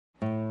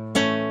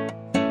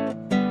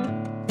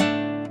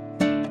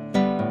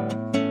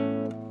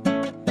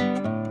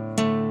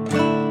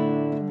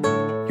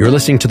You're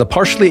listening to The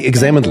Partially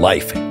Examined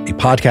Life, a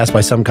podcast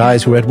by some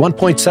guys who at one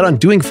point set on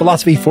doing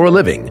philosophy for a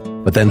living,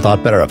 but then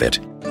thought better of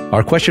it.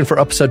 Our question for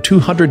episode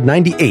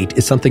 298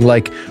 is something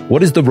like,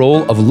 what is the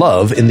role of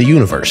love in the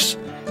universe?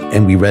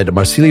 And we read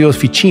Marsilio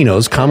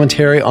Ficino's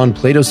commentary on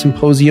Plato's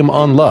Symposium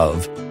on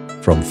Love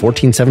from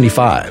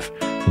 1475.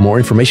 For more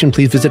information,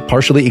 please visit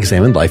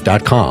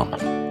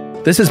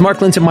partiallyexaminedlife.com. This is Mark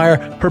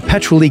Linsenmeyer,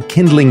 perpetually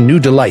kindling new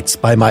delights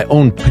by my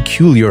own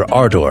peculiar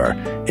ardor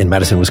in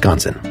Madison,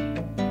 Wisconsin.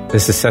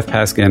 This is Seth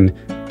Paskin,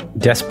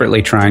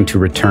 desperately trying to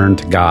return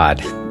to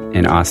God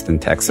in Austin,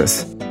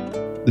 Texas.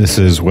 This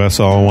is Wes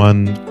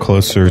Alwan,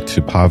 closer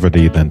to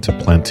poverty than to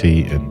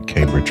plenty in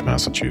Cambridge,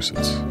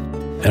 Massachusetts.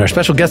 And our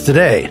special guest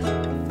today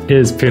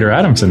is Peter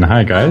Adamson.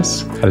 Hi,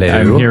 guys. Hello.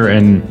 I'm here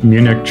in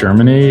Munich,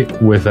 Germany,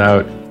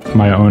 without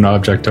my own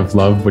object of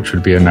love, which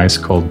would be a nice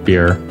cold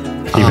beer.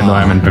 Even though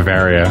I'm in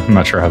Bavaria, I'm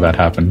not sure how that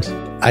happened.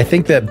 I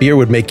think that beer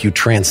would make you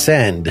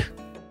transcend.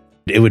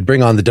 It would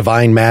bring on the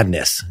divine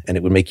madness, and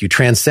it would make you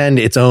transcend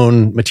its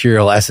own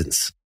material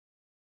essence.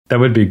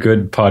 That would be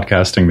good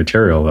podcasting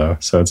material, though,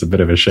 so it's a bit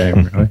of a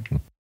shame, really.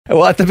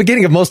 Well, at the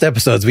beginning of most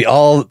episodes, we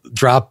all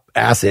drop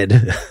acid,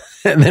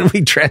 and then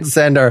we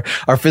transcend our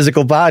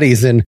physical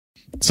bodies. And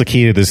it's the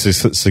key to the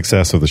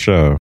success of the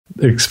show.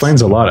 It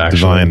explains a lot,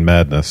 actually. Divine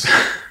madness.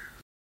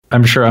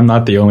 I'm sure I'm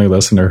not the only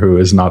listener who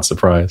is not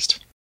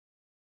surprised.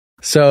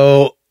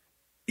 So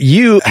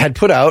you had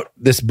put out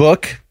this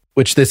book,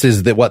 which this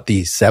is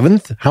the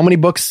seventh? How many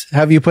books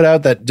have you put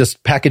out that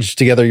just packaged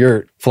together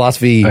your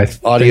philosophy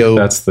audio?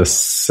 That's the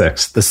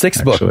sixth. The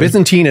sixth book,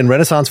 Byzantine and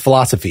Renaissance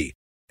Philosophy.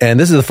 And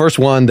this is the first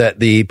one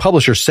that the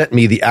publisher sent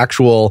me the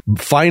actual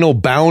final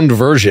bound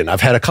version. I've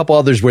had a couple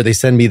others where they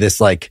send me this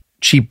like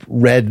cheap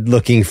red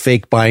looking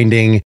fake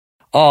binding.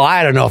 Oh,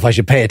 I don't know if I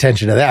should pay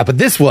attention to that. But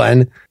this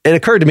one, it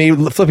occurred to me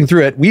flipping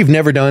through it, we've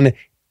never done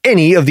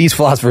any of these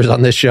philosophers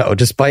on this show,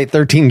 despite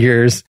 13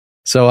 years.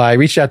 So I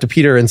reached out to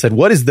Peter and said,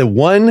 what is the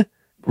one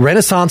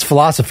Renaissance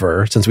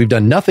philosopher, since we've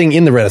done nothing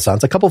in the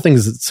Renaissance, a couple of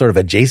things sort of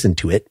adjacent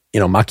to it,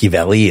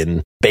 Machiavelli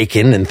and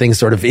Bacon and things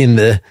sort of in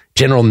the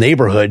general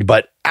neighborhood,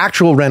 but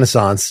actual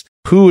Renaissance,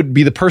 who would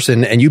be the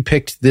person? And you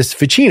picked this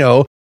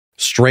Ficino,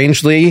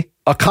 strangely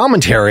a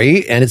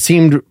commentary, and it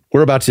seemed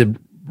we're about to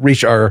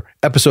reach our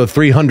episode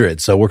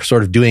 300. So we're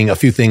sort of doing a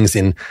few things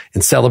in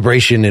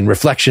celebration and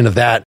reflection of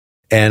that.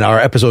 And our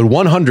episode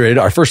 100,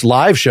 our first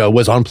live show,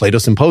 was on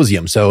Plato's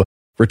Symposium. So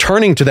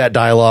returning to that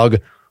dialogue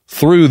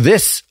through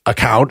this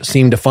account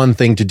seemed a fun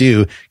thing to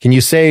do. Can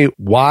you say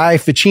why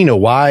Ficino,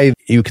 why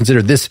you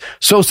consider this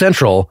so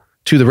central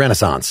to the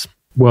Renaissance?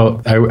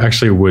 Well, I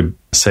actually would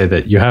say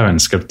that you haven't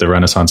skipped the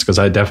Renaissance, because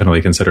I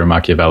definitely consider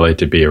Machiavelli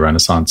to be a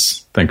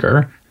Renaissance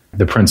thinker.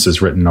 The Prince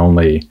is written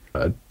only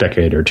a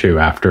decade or two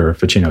after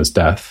Ficino's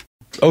death.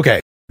 Okay.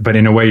 But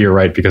in a way, you're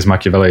right, because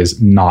Machiavelli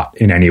is not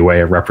in any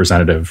way a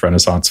representative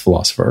Renaissance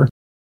philosopher.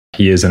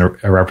 He is a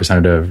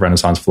representative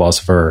Renaissance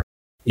philosopher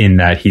in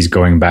that he's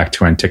going back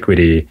to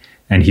antiquity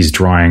and he's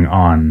drawing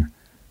on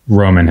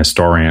Roman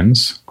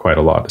historians quite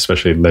a lot,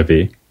 especially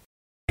Livy.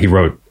 He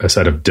wrote a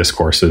set of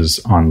discourses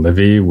on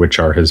Livy, which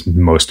are his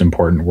most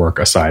important work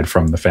aside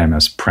from the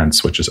famous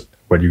Prince, which is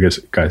what you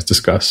guys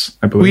discuss,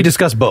 I believe. We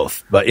discuss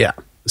both, but yeah.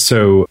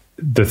 So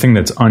the thing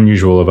that's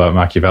unusual about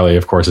Machiavelli,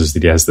 of course, is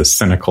that he has this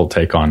cynical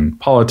take on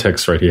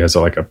politics, right? He has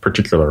a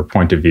particular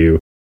point of view,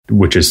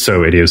 which is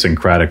so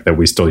idiosyncratic that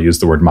we still use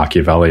the word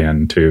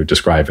Machiavellian to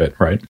describe it,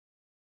 right?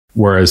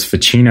 Whereas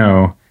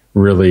Ficino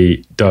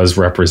really does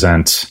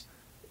represent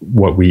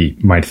what we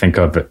might think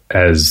of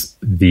as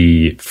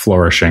the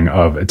flourishing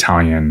of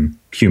Italian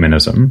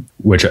humanism,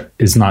 which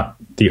is not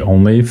the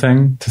only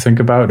thing to think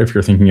about if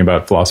you're thinking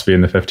about philosophy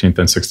in the 15th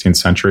and 16th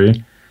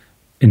century.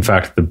 In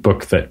fact, the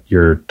book that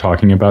you're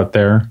talking about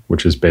there,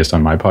 which is based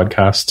on my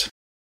podcast,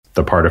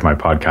 the part of my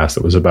podcast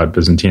that was about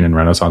Byzantine and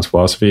Renaissance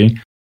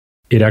philosophy,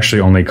 it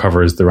actually only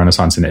covers the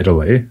Renaissance in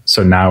Italy.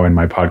 So now in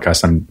my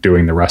podcast, I'm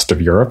doing the rest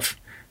of Europe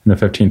in the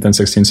 15th and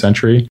 16th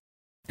century.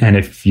 And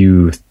if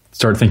you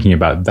start thinking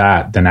about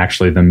that, then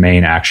actually the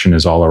main action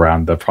is all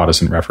around the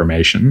Protestant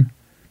Reformation,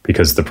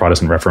 because the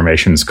Protestant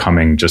Reformation is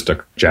coming just a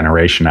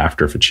generation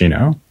after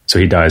Ficino. So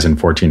he dies in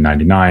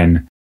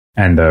 1499,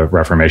 and the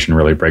Reformation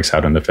really breaks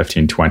out in the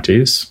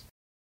 1520s.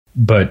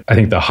 But I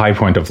think the high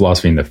point of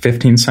philosophy in the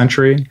 15th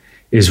century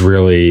is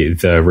really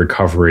the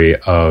recovery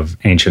of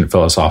ancient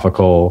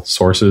philosophical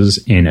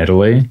sources in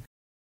Italy.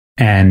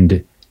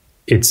 And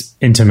it's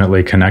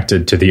intimately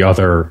connected to the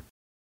other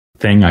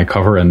thing I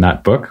cover in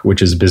that book,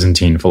 which is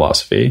Byzantine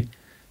philosophy.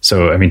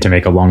 So, to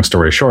make a long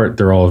story short,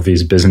 there are all of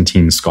these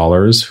Byzantine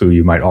scholars who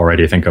you might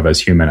already think of as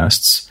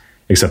humanists,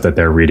 except that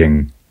they're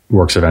reading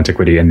works of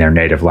antiquity in their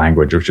native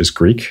language, which is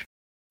Greek,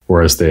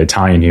 whereas the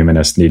Italian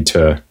humanists need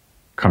to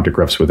come to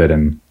grips with it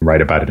and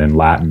write about it in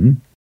Latin.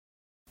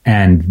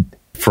 And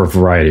for a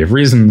variety of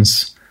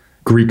reasons,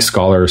 Greek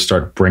scholars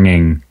start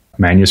bringing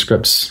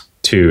manuscripts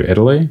to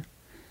Italy,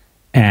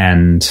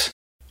 and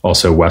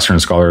also Western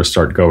scholars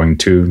start going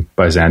to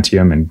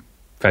Byzantium and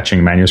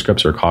fetching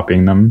manuscripts or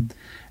copying them.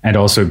 And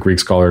also Greek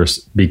scholars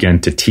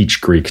begin to teach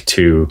Greek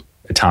to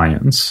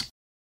Italians.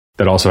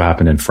 that also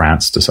happened in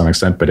France to some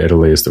extent, but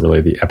Italy is really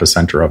the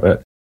epicenter of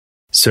it.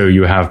 So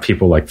you have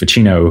people like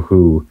Ficino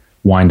who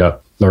wind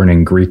up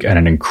learning Greek at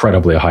an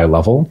incredibly high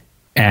level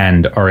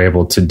and are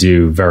able to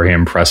do very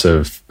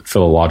impressive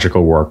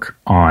philological work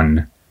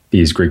on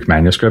these Greek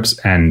manuscripts.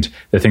 And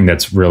the thing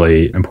that's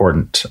really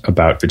important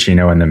about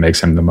Ficino and that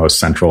makes him the most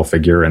central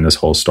figure in this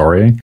whole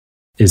story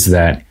is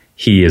that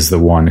he is the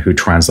one who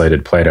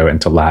translated Plato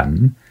into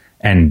Latin.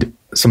 And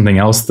something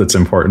else that's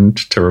important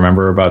to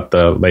remember about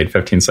the late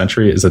 15th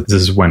century is that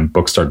this is when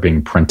books start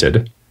being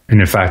printed.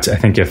 And in fact, I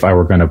think if I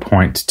were going to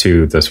point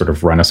to the sort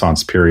of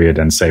Renaissance period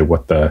and say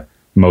what the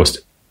most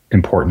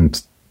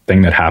important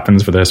thing that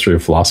happens for the history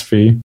of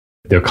philosophy,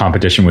 the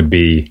competition would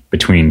be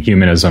between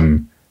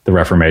humanism, the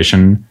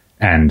Reformation,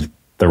 and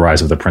the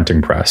rise of the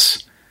printing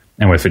press.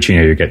 And with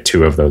Ficino, you get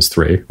two of those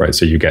three, right?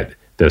 So you get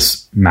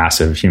this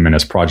massive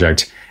humanist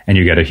project, and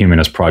you get a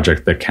humanist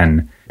project that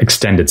can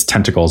extend its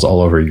tentacles all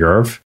over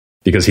Europe,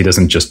 because he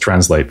doesn't just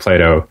translate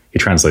Plato, he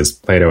translates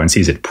Plato and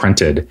sees it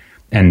printed.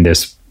 And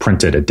this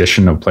printed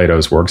edition of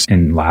Plato's works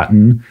in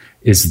Latin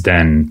is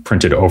then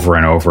printed over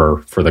and over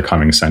for the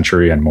coming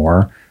century and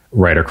more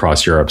right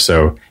across Europe.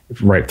 So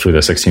right through the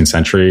 16th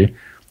century,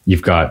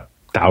 you've got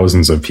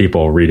thousands of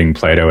people reading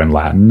Plato in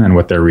Latin, and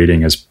what they're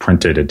reading is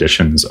printed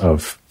editions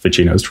of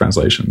Ficino's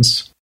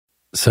translations.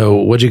 So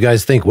what'd you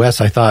guys think,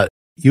 Wes? I thought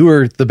you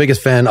were the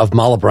biggest fan of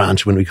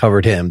Malebranche when we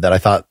covered him, that I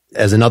thought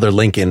as another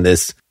link in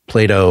this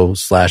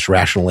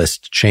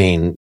Plato/rationalist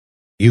chain.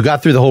 You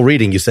got through the whole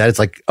reading, you said. It's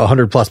like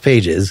 100 plus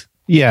pages.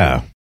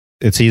 Yeah.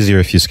 It's easier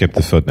if you skip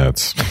the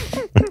footnotes.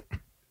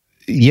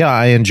 Yeah,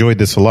 I enjoyed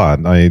this a lot.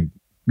 It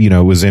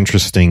was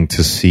interesting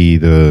to see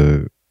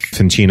the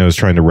Ficino's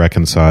trying to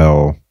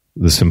reconcile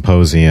the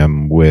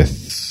symposium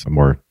with a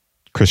more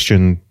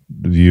Christian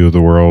view of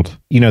the world.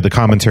 The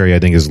commentary, I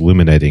think, is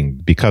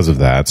illuminating because of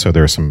that. So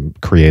there are some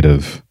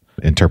creative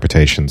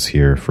interpretations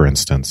here, for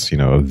instance,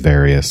 of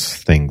various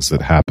things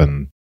that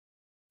happen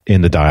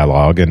in the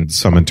dialogue, and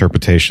some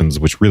interpretations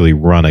which really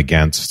run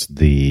against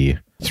the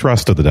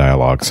thrust of the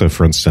dialogue. So,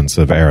 for instance,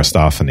 of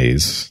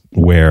Aristophanes,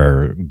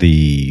 where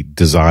the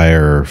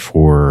desire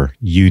for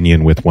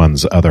union with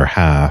one's other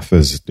half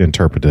is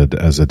interpreted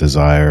as a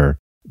desire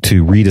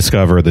to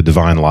rediscover the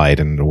divine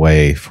light in a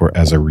way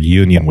as a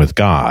reunion with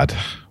God,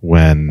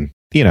 when,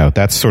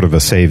 that's sort of a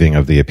saving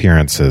of the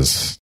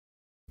appearances.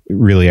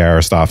 Really,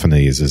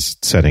 Aristophanes is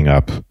setting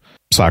up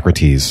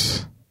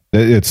Socrates.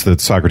 It's the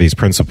Socrates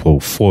principal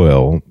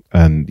foil,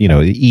 and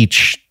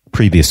each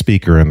previous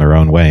speaker in their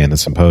own way in the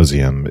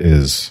symposium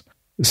is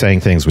saying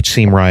things which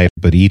seem right,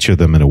 but each of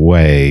them in a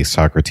way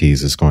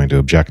Socrates is going to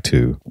object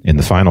to in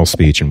the final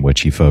speech, in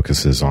which he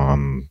focuses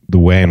on the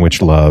way in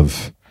which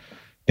love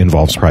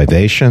involves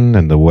privation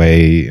and the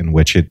way in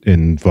which it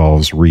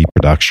involves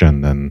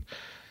reproduction and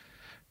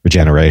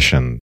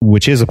regeneration,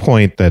 which is a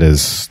point that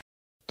is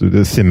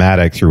the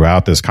thematic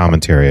throughout this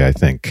commentary, I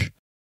think,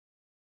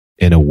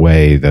 in a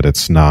way that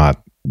it's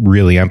not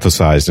really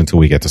emphasized until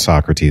we get to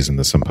Socrates in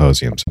the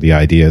symposium. So the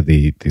idea,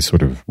 the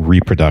sort of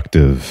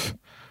reproductive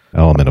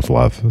element of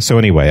love. So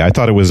anyway, I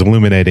thought it was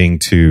illuminating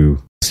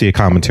to see a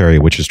commentary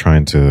which is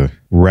trying to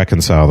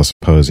reconcile the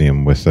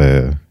symposium with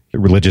the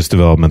religious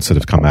developments that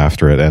have come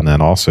after it, and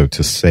then also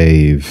to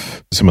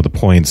save some of the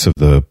points of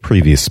the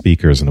previous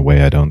speakers in a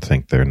way I don't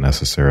think they're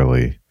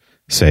necessarily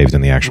saved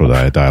in the actual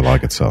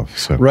dialogue itself.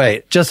 So.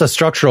 Right. Just a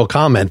structural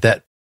comment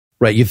that,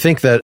 right, you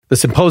think that the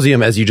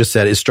symposium, as you just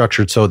said, is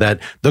structured so that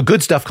the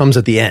good stuff comes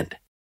at the end.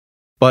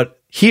 But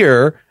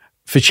here,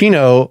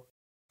 Ficino,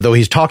 though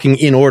he's talking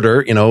in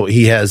order,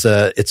 he has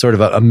it's sort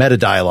of a meta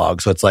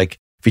dialogue. So it's like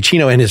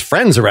Ficino and his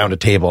friends around a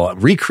table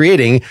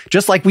recreating,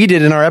 just like we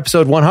did in our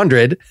episode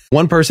 100,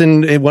 one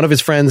person, one of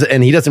his friends,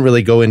 and he doesn't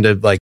really go into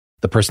like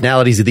the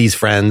personalities of these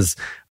friends.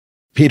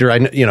 Peter,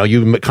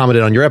 you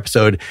commented on your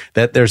episode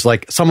that there's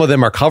like some of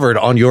them are covered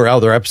on your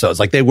other episodes,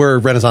 like they were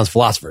Renaissance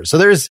philosophers. So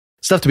there's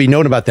stuff to be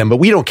known about them, but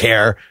we don't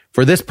care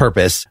for this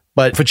purpose.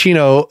 But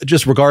Ficino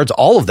just regards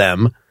all of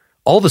them,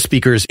 all the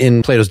speakers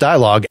in Plato's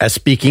dialogue, as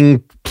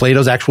speaking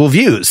Plato's actual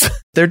views.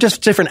 They're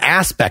just different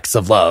aspects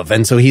of love.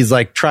 And so he's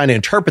like trying to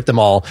interpret them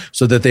all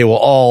so that they will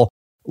all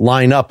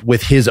line up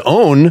with his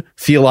own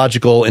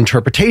theological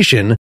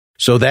interpretation.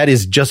 So that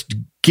is just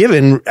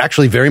given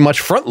actually very much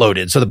front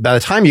loaded. So that by the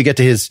time you get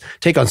to his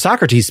take on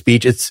Socrates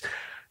speech, it's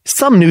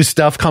some new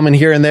stuff coming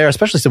here and there,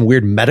 especially some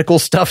weird medical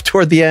stuff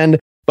toward the end.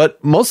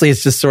 But mostly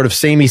it's just sort of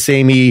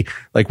samey.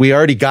 Like we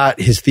already got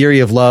his theory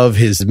of love,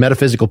 his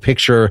metaphysical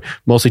picture,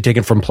 mostly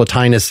taken from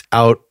Plotinus,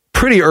 out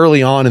pretty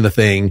early on in the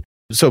thing.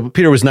 So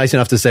Peter was nice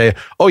enough to say,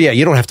 oh yeah,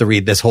 you don't have to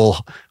read this whole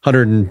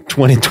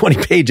 120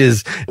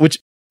 pages, which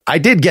I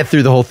did get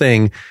through the whole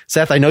thing.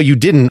 Seth, I know you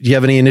didn't. Do you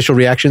have any initial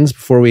reactions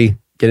before we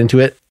get into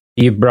it?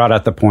 You brought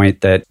out the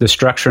point that the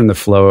structure and the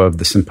flow of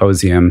the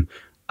symposium,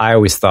 I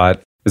always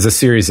thought, was a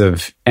series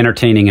of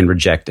entertaining and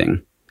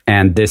rejecting.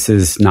 And this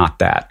is not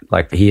that.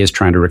 Like he is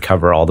trying to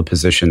recover all the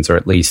positions, or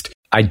at least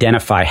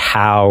identify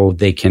how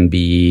they can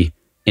be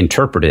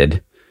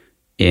interpreted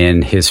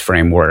in his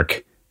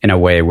framework in a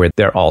way where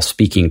they're all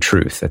speaking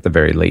truth at the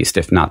very least,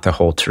 if not the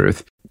whole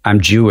truth. I'm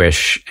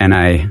Jewish, and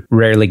I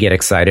rarely get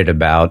excited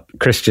about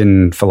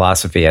Christian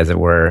philosophy, as it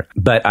were.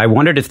 But I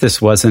wondered if this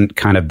wasn't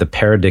kind of the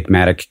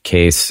paradigmatic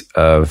case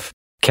of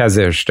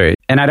casuistry.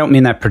 And I don't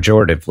mean that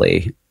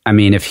pejoratively. I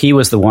mean, if he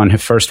was the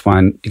first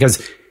one,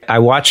 because I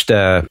watched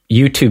a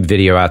YouTube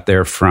video out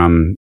there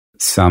from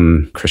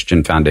some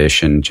Christian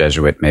foundation,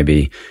 Jesuit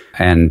maybe,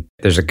 and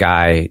there's a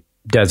guy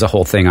does a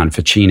whole thing on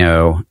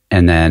Ficino,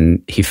 and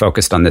then he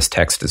focused on this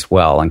text as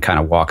well and kind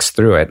of walks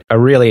through it. A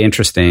really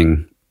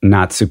interesting,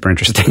 not super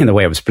interesting in the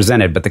way it was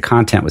presented, but the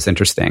content was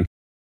interesting.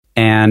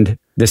 And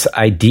this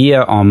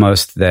idea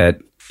almost that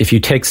if you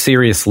take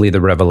seriously the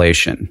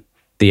revelation,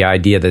 the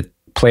idea that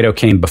Plato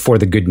came before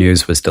the good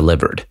news was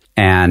delivered,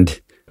 and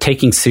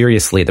taking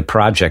seriously the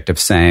project of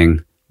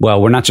saying,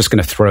 well, we're not just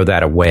going to throw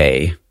that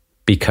away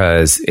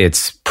because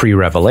it's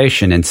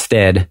pre-revelation.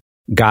 Instead,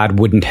 God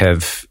wouldn't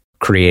have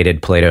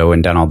created Plato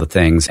and done all the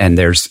things. And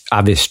there's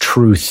obvious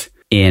truth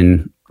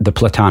in the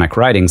Platonic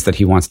writings that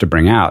he wants to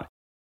bring out.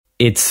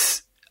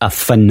 It's a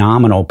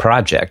phenomenal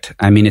project.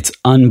 I mean, it's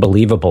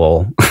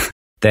unbelievable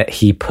that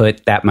he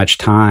put that much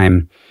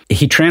time.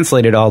 He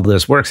translated all of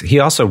those works. He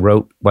also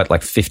wrote,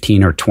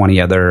 15 or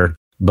 20 other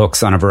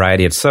books on a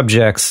variety of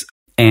subjects.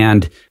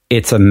 And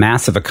it's a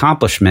massive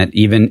accomplishment,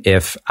 even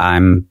if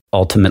I'm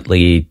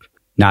ultimately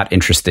not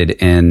interested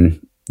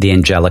in the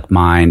angelic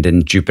mind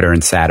and Jupiter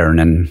and Saturn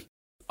and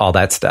all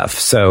that stuff.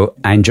 So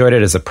I enjoyed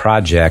it as a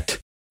project.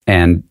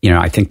 And,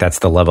 I think that's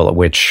the level at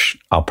which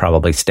I'll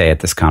probably stay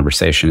at this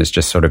conversation, is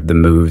just sort of the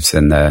moves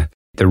and the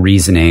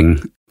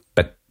reasoning.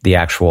 But the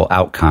actual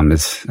outcome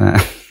is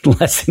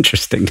less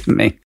interesting to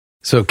me.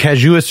 So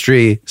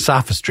casuistry,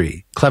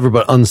 sophistry, clever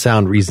but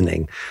unsound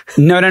reasoning.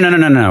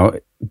 No.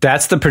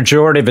 That's the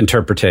pejorative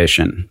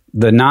interpretation.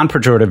 The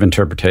non-pejorative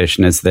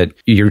interpretation is that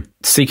you're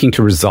seeking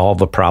to resolve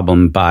a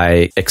problem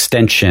by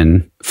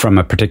extension from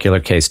a particular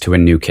case to a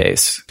new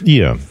case.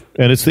 Yeah.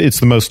 And it's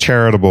the most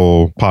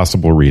charitable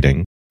possible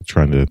reading,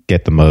 trying to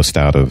get the most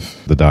out of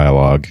the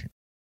dialogue.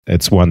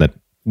 It's one that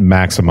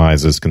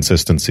maximizes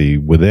consistency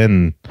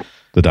within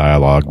the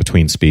dialogue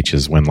between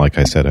speeches when, like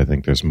I said, I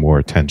think there's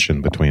more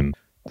tension between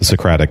the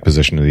Socratic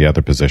position and the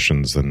other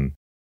positions than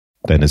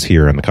is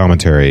here in the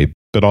commentary,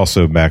 but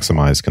also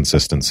maximize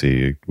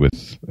consistency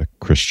with a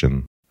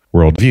Christian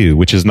worldview,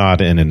 which is not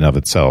in and of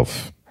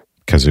itself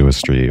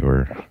casuistry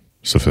or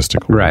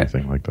sophistical or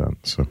anything like that.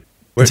 So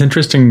it's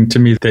interesting to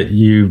me that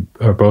you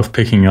are both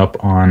picking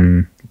up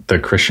on the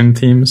Christian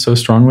theme so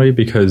strongly,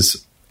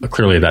 because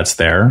clearly that's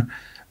there.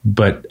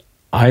 But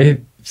I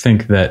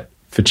think that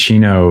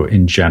Ficino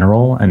in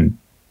general, and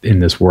in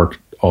this work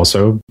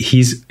also,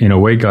 he's in a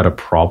way got a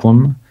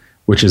problem,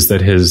 which is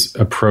that his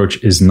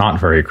approach is not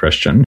very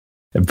Christian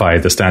by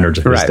the standards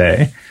of his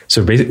day.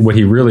 So basically what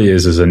he really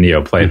is a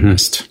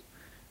Neoplatonist,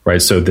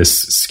 right? So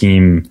this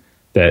scheme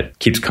that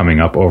keeps coming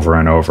up over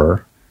and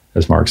over,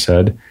 as Mark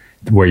said,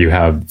 where you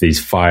have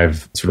these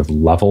 5 sort of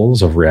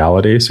levels of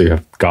reality. So you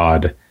have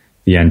God,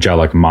 the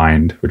angelic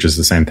mind, which is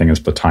the same thing as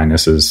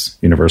Plotinus's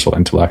universal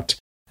intellect,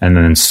 and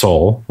then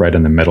soul right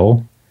in the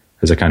middle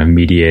as a kind of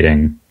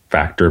mediating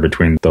factor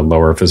between the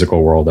lower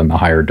physical world and the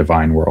higher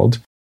divine world.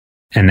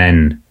 And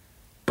then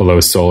below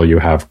soul, you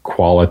have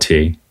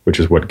quality, which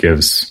is what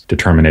gives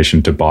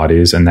determination to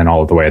bodies. And then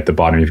all the way at the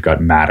bottom, you've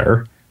got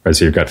matter, right?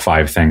 So you've got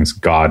 5 things: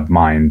 God,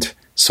 mind,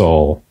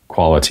 soul,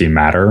 quality,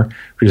 matter,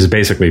 which is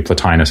basically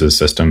Plotinus's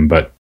system,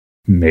 but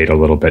made a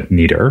little bit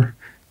neater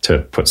to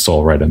put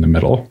soul right in the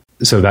middle.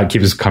 So that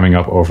keeps coming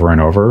up over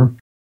and over.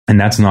 And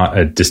that's not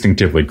a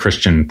distinctively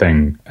Christian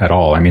thing at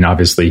all. I mean,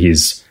 obviously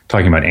he's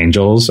talking about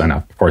angels, and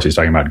of course he's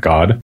talking about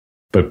God,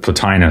 but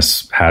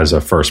Plotinus has a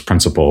first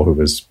principle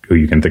who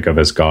you can think of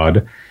as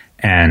God,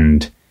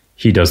 and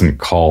he doesn't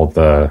call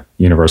the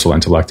universal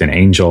intellect an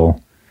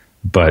angel,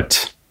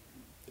 but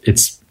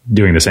it's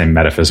doing the same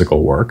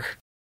metaphysical work.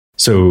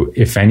 So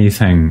if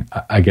anything,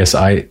 I guess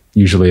I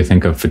usually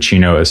think of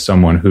Ficino as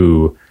someone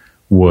who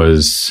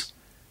was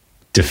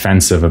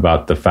defensive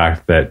about the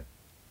fact that,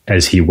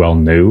 as he well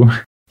knew,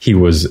 he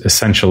was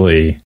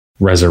essentially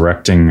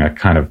resurrecting a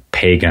kind of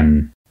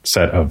pagan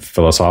set of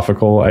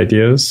philosophical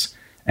ideas.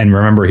 And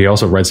remember, he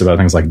also writes about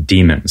things like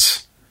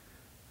demons,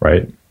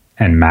 right?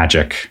 And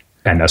magic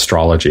and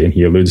astrology. And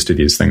he alludes to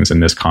these things in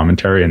this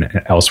commentary,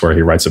 and elsewhere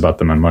he writes about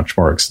them in much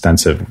more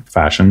extensive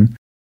fashion.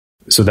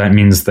 So that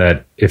means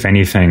that, if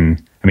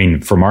anything, I mean,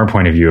 from our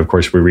point of view, of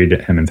course, we read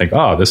him and think,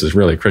 oh, this is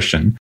really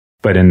Christian.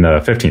 But in the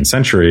 15th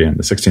century and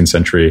the 16th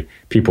century,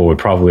 people would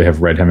probably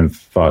have read him and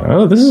thought,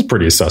 oh, this is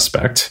pretty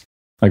suspect.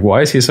 Like,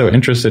 why is he so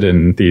interested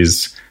in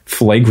these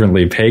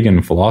flagrantly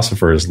pagan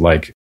philosophers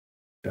like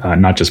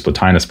not just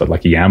Plotinus, but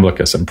like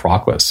Iamblichus and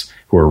Proclus,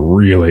 who are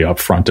really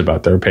upfront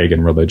about their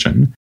pagan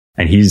religion?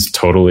 And he's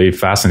totally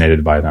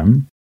fascinated by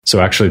them. So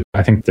actually,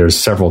 I think there's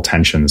several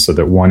tensions. So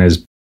that one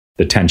is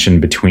the tension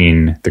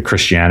between the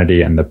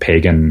Christianity and the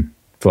pagan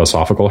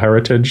philosophical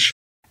heritage.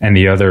 And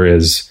the other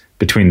is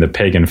between the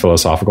pagan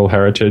philosophical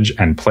heritage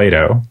and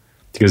Plato.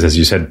 Because as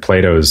you said,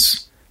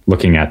 Plato's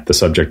looking at the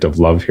subject of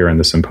love here in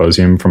the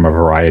Symposium from a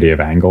variety of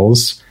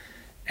angles.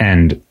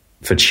 And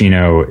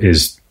Ficino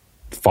is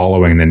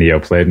following the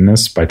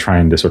Neoplatonists by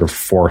trying to sort of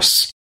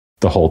force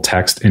the whole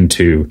text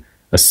into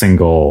a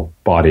single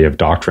body of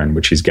doctrine,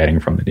 which he's getting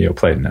from the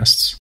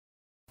Neoplatonists.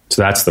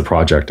 So that's the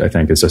project, I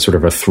think, is a sort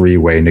of a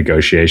three-way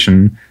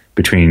negotiation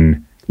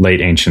between late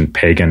ancient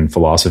pagan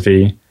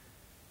philosophy,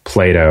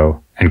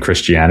 Plato, and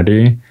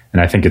Christianity.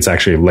 And I think it's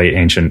actually late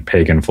ancient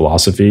pagan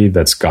philosophy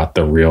that's got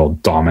the real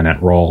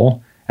dominant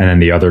role. And then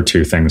the other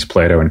two things,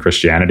 Plato and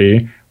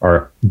Christianity,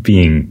 are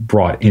being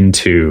brought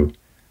into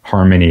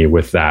harmony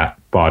with that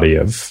body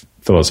of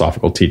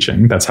philosophical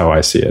teaching. That's how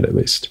I see it, at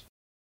least.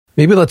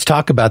 Maybe let's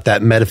talk about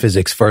that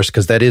metaphysics first,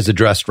 because that is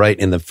addressed right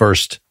in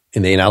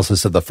the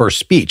analysis of the first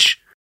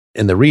speech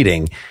in the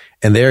reading.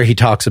 And there he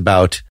talks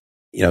about,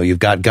 you've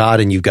got God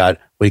and you've got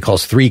what he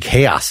calls three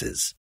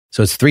chaoses.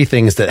 So it's three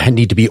things that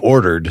need to be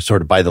ordered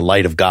sort of by the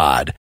light of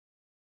God.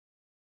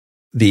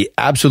 The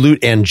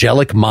absolute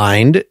angelic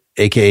mind,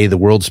 aka the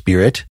world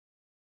spirit.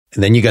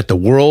 And then you got the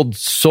world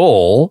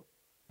soul.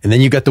 And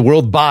then you got the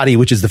world body,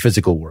 which is the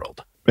physical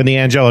world. In the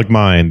angelic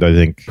mind, I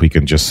think we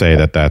can just say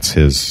that that's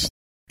his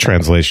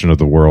translation of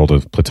the world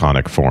of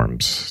Platonic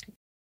forms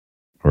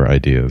or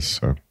ideas.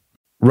 So.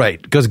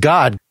 Right, because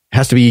God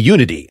has to be a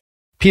unity.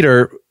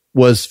 Peter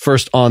was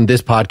first on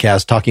this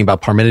podcast talking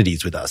about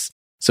Parmenides with us.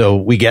 So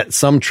we get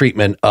some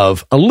treatment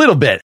of a little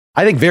bit,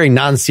 I think very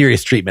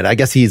non-serious treatment. I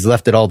guess he's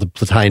left it all to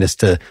Plotinus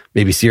to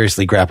maybe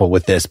seriously grapple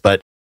with this,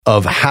 but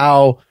of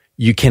how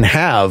you can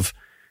have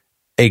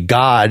a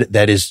God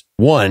that is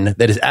one,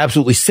 that is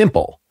absolutely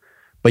simple,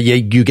 but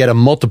yet you get a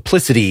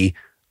multiplicity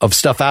of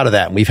stuff out of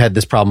that. And we've had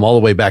this problem all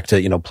the way back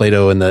to,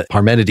 Plato and the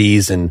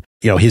Parmenides and,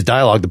 his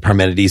dialogue, the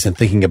Parmenides, and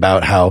thinking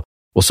about how,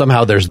 well,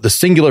 somehow there's the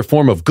singular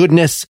form of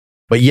goodness,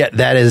 but yet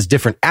that is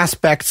different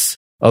aspects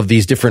of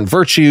these different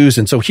virtues.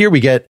 And so here we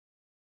get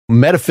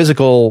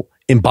metaphysical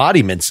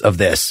embodiments of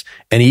this.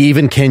 And he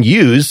even can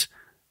use,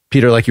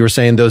 Peter, like you were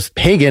saying, those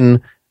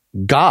pagan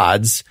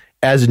gods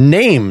as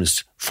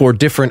names for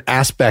different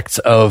aspects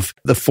of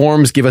the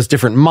forms, give us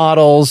different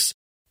models.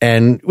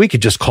 And we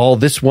could just call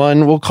this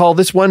one, we'll call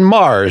this one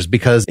Mars,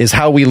 because is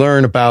how we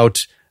learn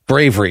about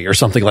bravery or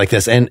something like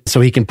this. And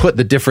so he can put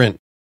the different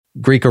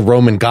Greek or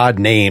Roman god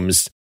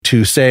names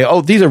to say,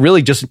 oh, these are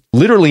really just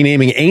literally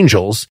naming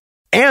angels.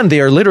 And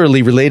they are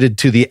literally related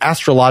to the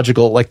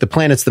astrological, like the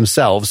planets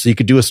themselves. So you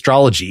could do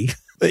astrology.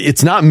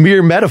 It's not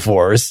mere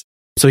metaphors.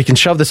 So he can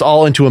shove this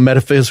all into a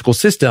metaphysical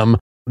system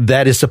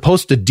that is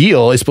supposed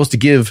to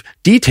give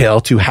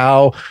detail to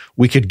how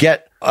we could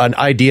get an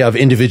idea of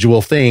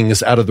individual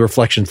things out of the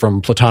reflection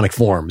from Platonic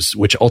forms,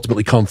 which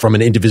ultimately come from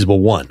an indivisible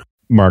one.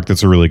 Mark,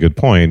 that's a really good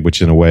point,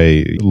 which in a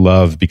way,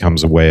 love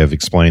becomes a way of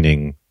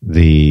explaining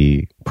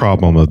the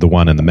problem of the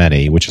one and the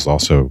many, which is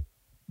also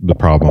the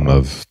problem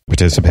of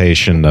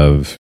participation,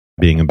 of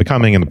being and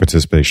becoming, and the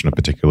participation of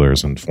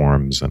particulars and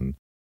forms. And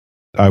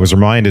I was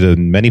reminded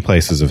in many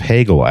places of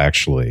Hegel,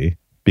 actually,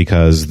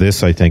 because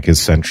this, I think,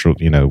 is central.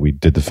 We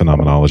did the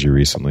phenomenology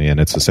recently, and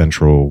it's a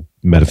central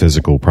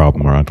metaphysical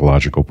problem or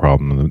ontological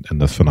problem in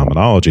the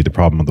phenomenology, the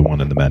problem of the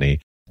one and the many.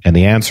 And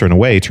the answer, in a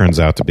way, turns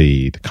out to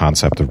be the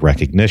concept of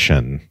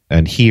recognition.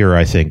 And here,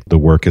 I think the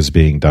work is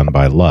being done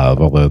by love,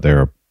 although there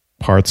are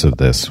parts of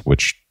this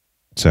which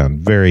sound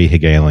very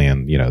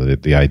Hegelian,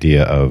 the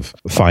idea of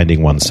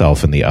finding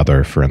oneself in the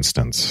other, for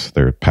instance.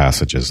 There are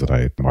passages that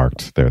I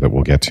marked there that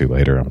we'll get to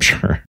later, I'm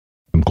sure.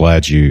 I'm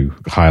glad you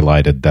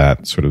highlighted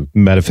that sort of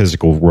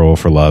metaphysical role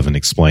for love in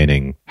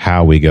explaining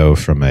how we go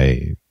from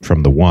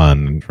the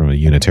one, from a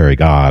unitary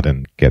God,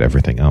 and get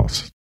everything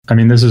else. I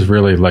mean, this is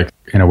really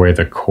in a way,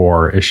 the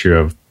core issue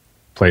of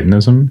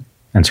Platonism,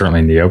 and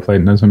certainly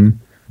Neoplatonism.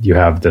 You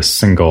have this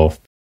single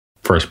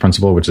first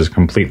principle, which is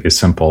completely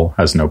simple,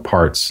 has no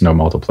parts, no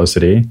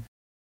multiplicity,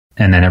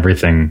 and then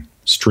everything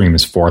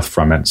streams forth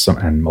from it,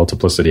 and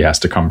multiplicity has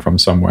to come from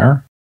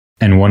somewhere.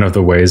 And one of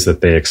the ways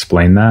that they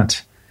explain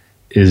that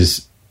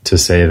is to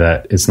say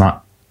that it's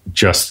not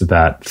just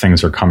that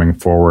things are coming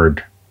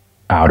forward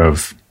out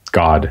of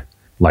God,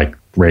 like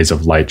rays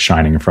of light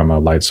shining from a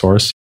light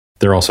source.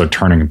 They're also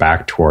turning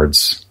back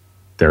towards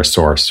their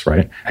source,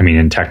 right? I mean,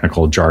 in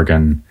technical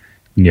jargon,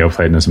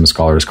 Neoplatonism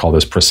scholars call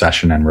this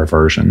precession and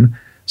reversion.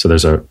 So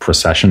there's a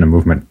precession, a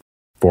movement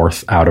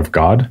forth out of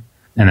God.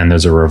 And then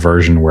there's a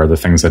reversion where the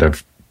things that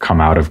have come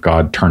out of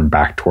God turn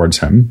back towards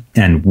him.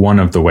 And one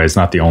of the ways,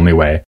 not the only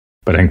way,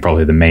 but I think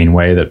probably the main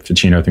way that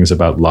Ficino thinks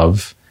about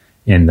love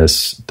in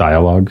this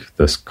dialogue,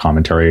 this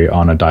commentary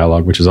on a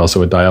dialogue, which is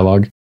also a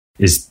dialogue,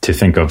 is to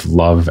think of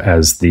love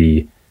as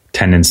the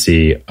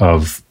tendency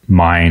of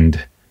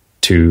mind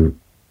to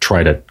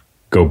try to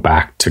go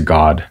back to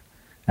God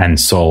and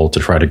soul to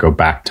try to go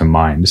back to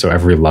mind. So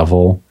every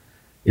level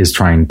is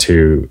trying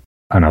to,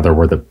 another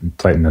word that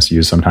Platonists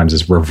use sometimes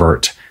is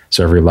revert.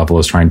 So every level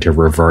is trying to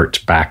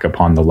revert back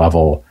upon the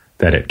level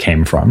that it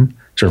came from,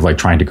 sort of like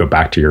trying to go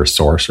back to your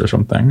source or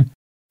something.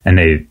 And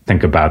they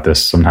think about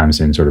this sometimes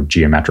in sort of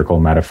geometrical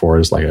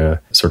metaphors, like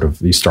a sort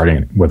of you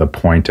starting with a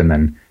point and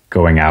then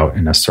going out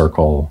in a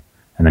circle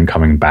and then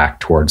coming back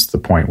towards the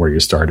point where you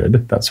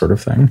started, that sort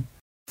of thing.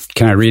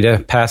 Can I read a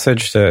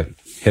passage to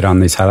hit on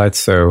these highlights?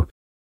 So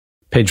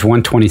Page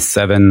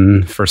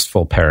 127, first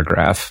full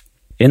paragraph.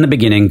 In the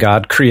beginning,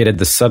 God created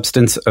the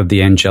substance of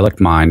the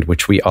angelic mind,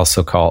 which we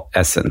also call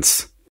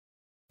essence.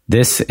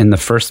 This, in the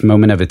first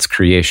moment of its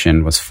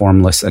creation, was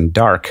formless and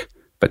dark,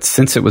 but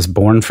since it was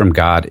born from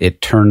God,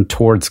 it turned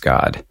towards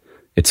God,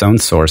 its own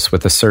source,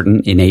 with a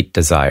certain innate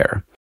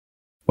desire.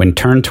 When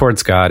turned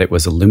towards God, it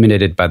was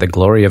illuminated by the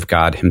glory of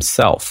God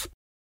himself.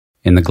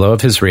 In the glow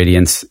of his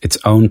radiance, its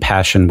own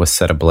passion was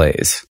set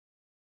ablaze.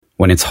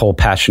 When its whole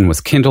passion was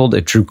kindled,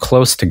 it drew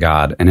close to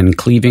God, and in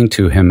cleaving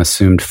to him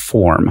assumed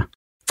form.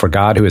 For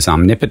God, who is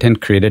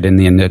omnipotent, created in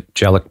the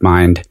angelic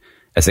mind,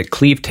 as it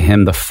cleaved to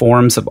him, the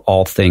forms of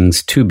all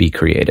things to be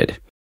created.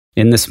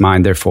 In this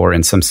mind, therefore,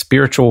 in some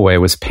spiritual way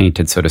was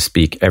painted, so to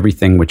speak,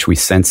 everything which we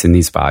sense in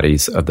these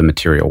bodies of the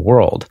material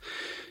world.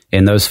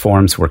 In those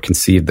forms were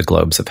conceived the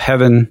globes of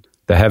heaven,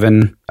 the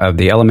heaven of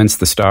the elements,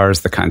 the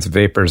stars, the kinds of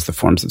vapors, the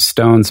forms of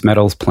stones,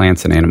 metals,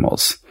 plants, and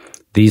animals.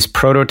 These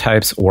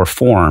prototypes or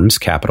forms,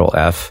 capital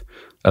F,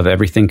 of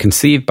everything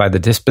conceived by the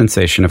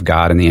dispensation of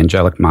God in the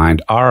angelic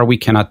mind are, we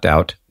cannot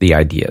doubt, the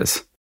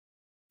ideas.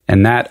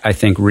 And that, I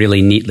think,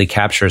 really neatly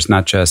captures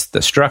not just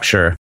the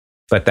structure,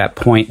 but that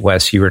point,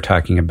 Wes, you were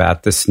talking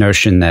about, this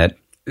notion that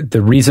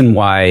the reason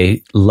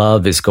why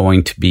love is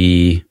going to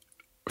be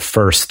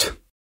first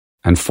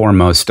and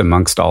foremost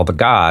amongst all the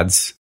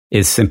gods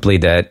is simply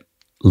that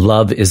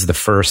love is the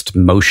first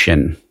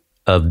motion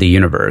of the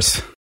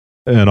universe.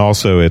 And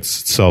also it's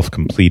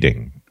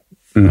self-completing.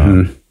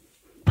 Mm-hmm.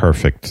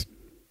 Perfect.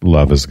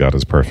 Love as God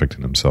is perfect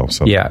in himself.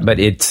 So yeah, but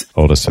it's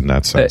oldest in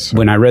that sense.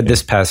 When I read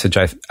this passage,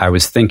 I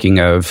was thinking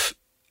of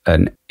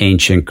an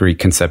ancient Greek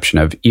conception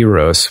of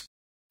eros.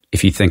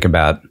 If you think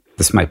about,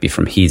 this might be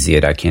from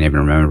Hesiod, I can't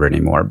even remember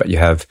anymore, but you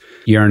have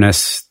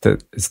Uranus,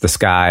 it's the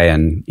sky,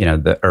 and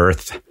the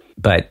earth,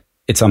 but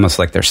it's almost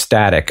like they're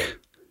static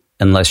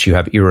unless you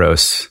have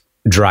eros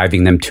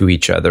driving them to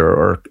each other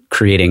or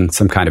creating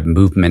some kind of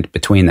movement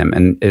between them.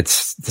 And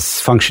it's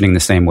functioning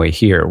the same way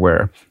here,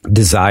 where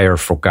desire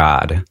for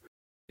God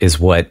is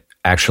what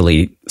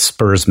actually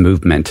spurs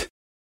movement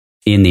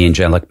in the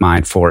angelic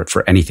mind for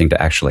anything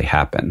to actually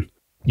happen.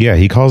 Yeah,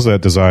 he calls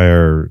that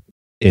desire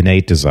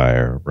innate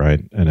desire, right?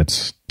 And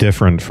it's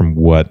different from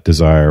what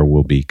desire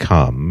will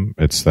become.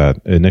 It's that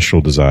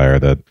initial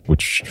desire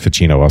which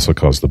Ficino also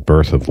calls the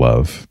birth of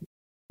love,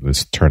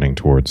 this turning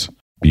towards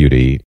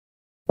beauty.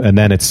 And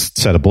then it's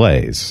set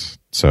ablaze.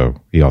 So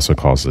he also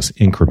calls this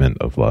increment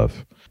of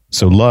love.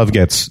 So love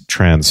gets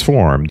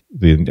transformed.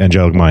 The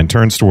angelic mind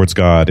turns towards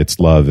God. Its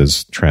love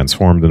is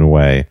transformed in a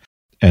way.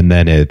 And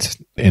then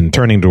in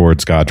turning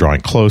towards God,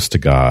 drawing close to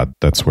God,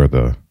 that's where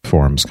the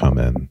forms come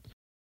in.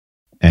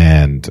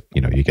 And,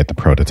 you get the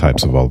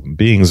prototypes of all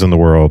beings in the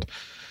world.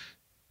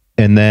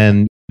 And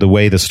then the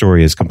way the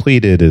story is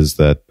completed is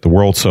that the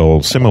world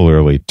soul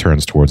similarly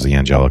turns towards the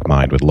angelic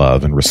mind with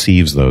love and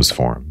receives those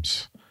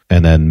forms.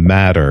 And then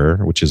matter,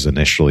 which is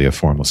initially a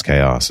formless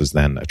chaos, is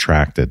then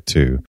attracted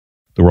to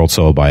the world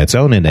soul by its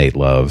own innate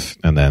love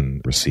and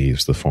then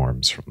receives the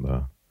forms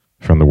from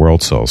the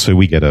world soul. So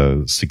we get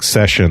a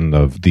succession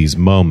of these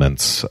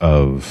moments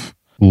of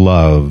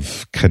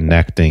love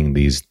connecting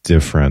these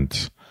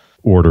different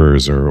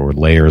orders or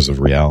layers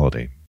of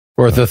reality.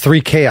 Or the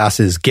three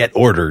chaoses get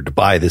ordered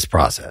by this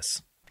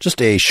process.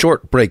 Just a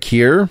short break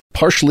here.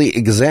 Partially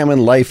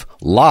Examine Life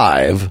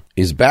Live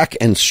is back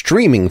and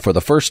streaming for the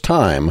first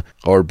time.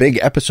 Our big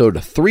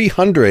episode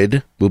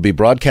 300 will be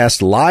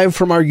broadcast live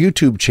from our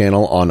YouTube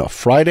channel on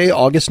Friday,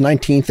 August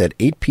 19th at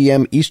 8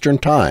 p.m. Eastern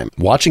Time.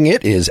 Watching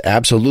it is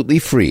absolutely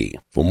free.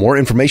 For more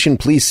information,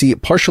 please see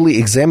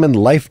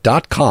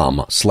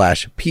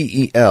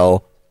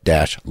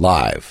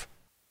partiallyexaminedlife.com/PEL-live.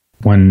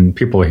 When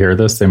people hear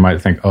this, they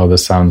might think, oh,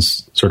 this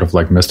sounds sort of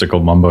like mystical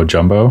mumbo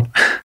jumbo.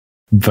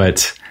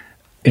 But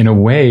in a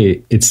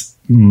way, it's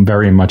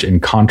very much in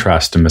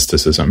contrast to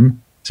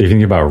mysticism. So if you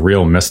think about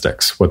real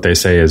mystics, what they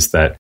say is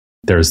that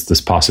there's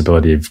this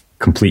possibility of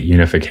complete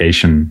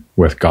unification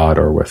with God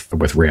or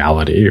with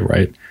reality,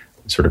 right?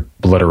 Sort of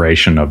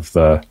obliteration of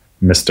the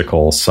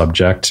mystical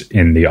subject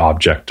in the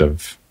object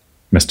of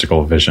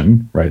mystical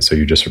vision, right? So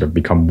you just sort of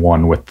become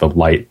one with the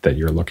light that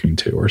you're looking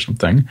to or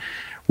something.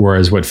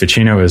 Whereas what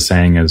Ficino is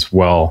saying is,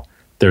 well,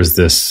 there's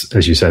this,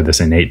 as you said, this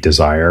innate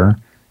desire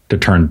to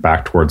turn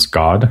back towards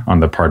God on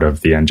the part of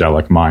the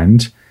angelic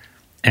mind.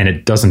 And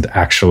it doesn't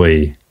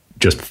actually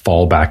just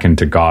fall back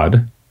into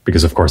God,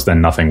 because of course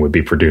then nothing would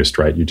be produced,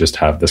 right? You just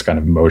have this kind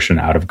of motion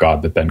out of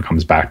God that then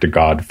comes back to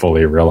God,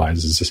 fully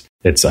realizes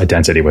its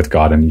identity with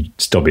God, and you'd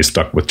still be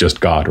stuck with just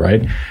God,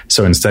 right?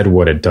 So instead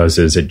what it does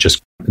is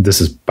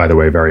this is, by the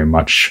way, very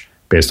much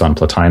based on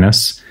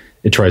Plotinus.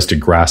 It tries to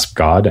grasp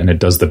God, and it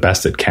does the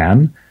best it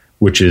can,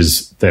 which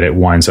is that it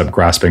winds up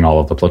grasping all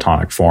of the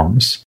Platonic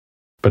forms.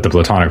 But the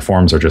Platonic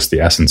forms are just the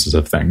essences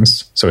of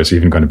things. So it's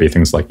even going to be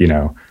things like,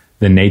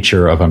 the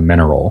nature of a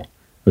mineral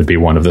would be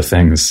one of the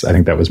things, I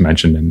think that was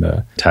mentioned in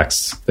the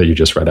texts that you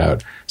just read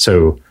out.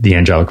 So the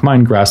angelic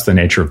mind grasps the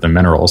nature of the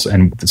minerals.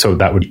 And so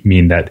that would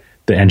mean that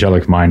the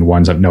angelic mind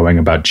winds up knowing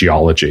about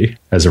geology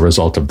as a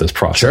result of this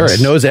process. Sure,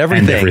 it knows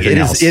everything.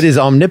 It is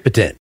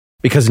omnipotent.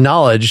 Because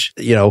knowledge,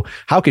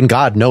 how can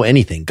God know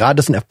anything? God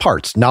doesn't have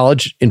parts.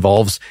 Knowledge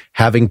involves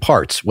having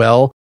parts.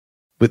 Well,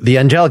 the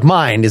angelic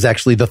mind is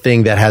actually the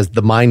thing that has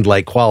the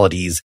mind-like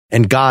qualities,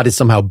 and God is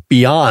somehow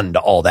beyond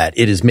all that.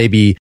 It is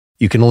maybe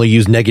you can only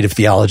use negative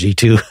theology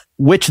to,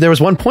 which there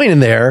was one point in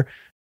there.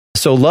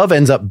 So love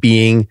ends up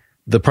being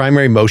the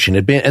primary motion.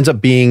 It ends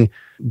up being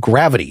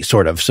gravity,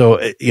 sort of. So,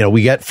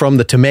 we get from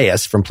the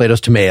Timaeus, from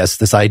Plato's Timaeus,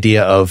 this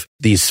idea of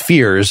these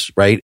spheres,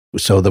 right?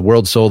 So the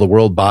world soul, the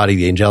world body,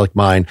 the angelic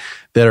mind,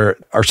 that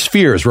are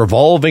spheres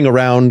revolving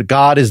around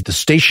God is the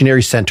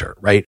stationary center,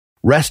 right?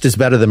 Rest is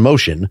better than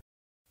motion,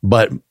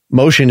 but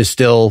motion is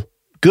still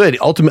good.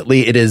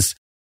 Ultimately, it is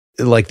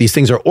like these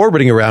things are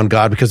orbiting around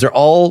God because they're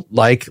all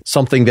like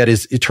something that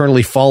is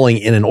eternally falling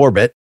in an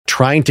orbit,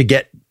 trying to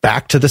get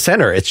back to the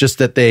center. It's just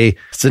that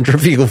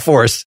centrifugal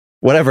force,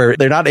 whatever,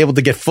 they're not able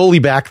to get fully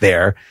back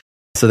there.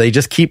 So they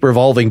just keep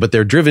revolving, but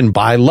they're driven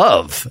by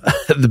love,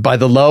 by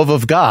the love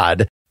of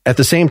God. At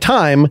the same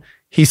time,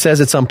 he says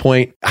at some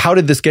point, how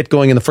did this get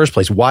going in the first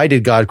place? Why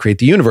did God create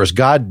the universe?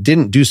 God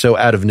didn't do so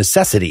out of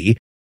necessity,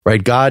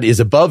 right? God is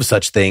above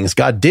such things.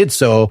 God did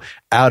so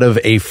out of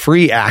a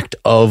free act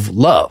of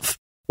love.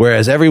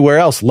 Whereas everywhere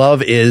else,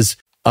 love is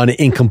an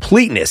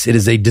incompleteness. It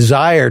is a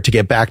desire to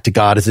get back to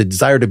God. It's a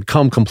desire to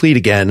become complete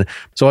again.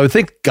 So I would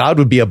think God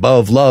would be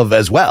above love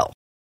as well.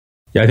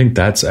 Yeah, I think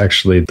that's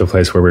actually the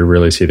place where we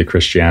really see the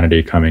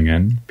Christianity coming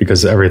in,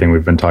 because everything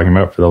we've been talking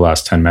about for the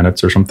last 10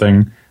 minutes or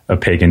something, a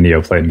pagan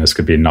Neoplatonist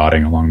could be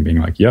nodding along, being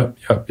like, yep,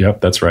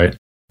 that's right.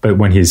 But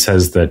when he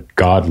says that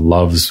God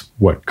loves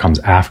what comes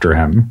after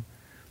him,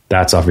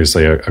 that's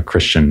obviously a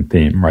Christian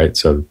theme, right?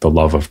 So the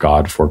love of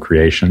God for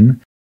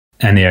creation.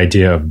 And the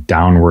idea of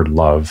downward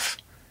love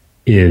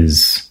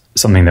is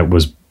something that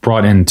was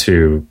brought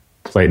into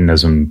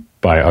Platonism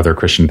by other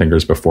Christian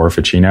thinkers before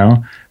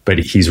Ficino, but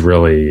he's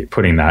really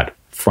putting that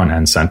front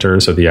and center.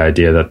 So the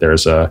idea that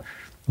there's a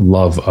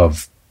love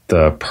of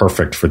the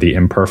perfect for the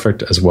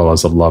imperfect, as well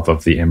as a love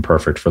of the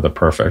imperfect for the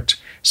perfect.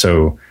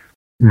 So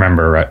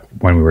remember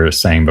when we were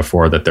saying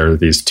before that there are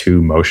these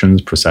two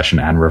motions, procession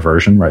and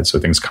reversion, right? So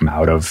things come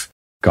out of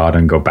God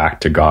and go back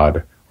to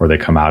God, or they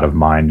come out of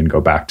mind and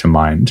go back to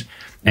mind.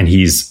 And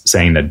he's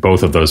saying that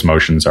both of those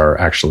motions are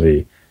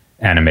actually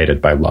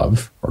animated by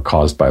love or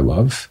caused by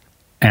love.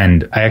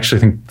 And I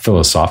actually think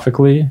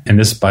philosophically, and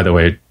this, by the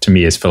way, to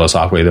me is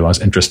philosophically the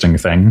most interesting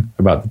thing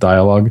about the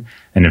dialogue,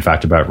 and in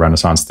fact about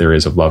Renaissance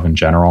theories of love in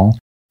general,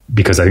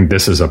 because I think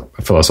this is a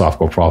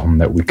philosophical problem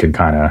that we can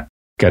kind of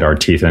get our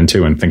teeth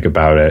into and think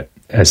about it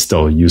as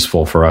still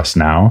useful for us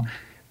now.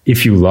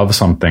 If you love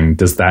something,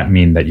 does that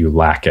mean that you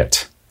lack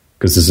it?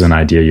 Because this is an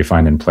idea you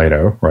find in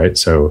Plato, right?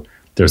 So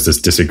there's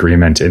this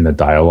disagreement in the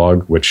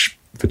dialogue, which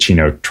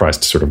Ficino tries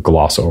to sort of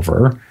gloss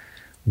over,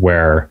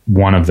 where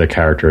one of the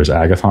characters,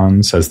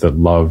 Agathon, says that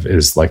love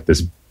is like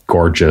this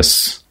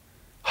gorgeous,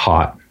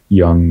 hot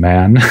young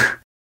man,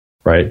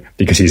 right?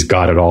 Because he's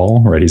got it all,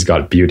 right? He's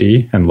got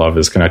beauty, and love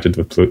is connected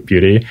with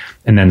beauty.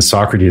 And then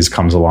Socrates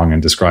comes along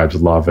and describes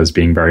love as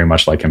being very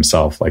much like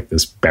himself, like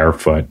this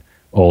barefoot,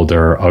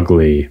 older,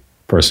 ugly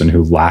person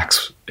who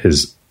lacks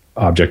his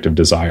object of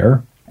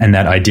desire. And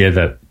that idea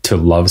that to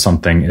love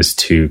something is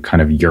to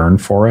kind of yearn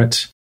for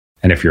it.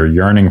 And if you're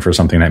yearning for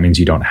something, that means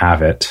you don't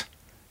have it,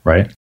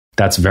 right?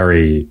 That's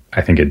very,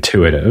 I think,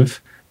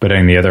 intuitive. But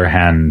on the other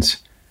hand,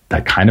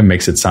 that kind of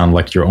makes it sound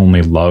like you're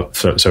only love.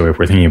 So if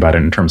we're thinking about it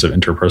in terms of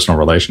interpersonal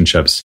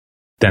relationships,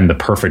 then the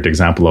perfect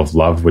example of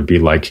love would be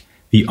like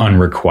the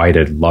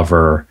unrequited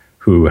lover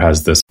who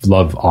has this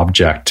love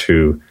object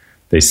who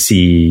they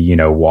see,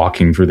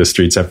 walking through the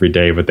streets every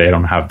day, but they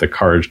don't have the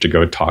courage to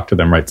go talk to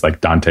them, right? It's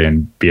like Dante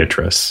and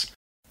Beatrice,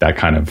 that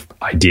kind of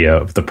idea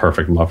of the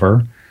perfect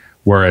lover.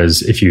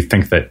 Whereas if you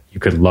think that you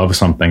could love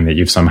something that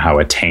you've somehow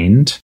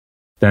attained,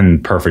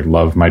 then perfect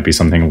love might be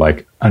something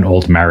like an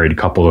old married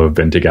couple who have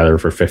been together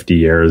for 50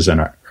 years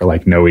and are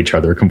like know each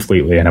other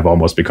completely and have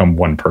almost become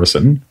one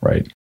person,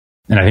 right?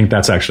 And I think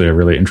that's actually a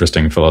really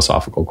interesting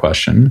philosophical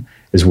question,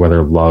 is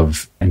whether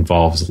love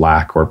involves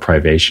lack or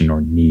privation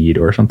or need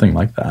or something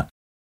like that.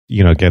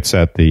 Gets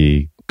at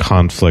the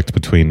conflict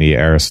between the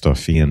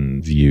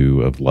Aristotelian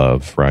view of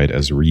love, right,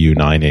 as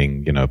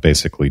reuniting,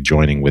 basically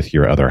joining with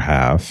your other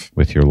half,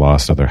 with your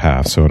lost other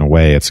half. So in a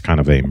way, it's kind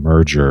of a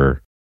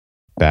merger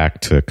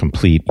back to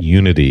complete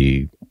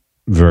unity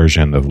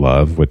version of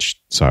love, which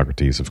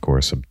Socrates, of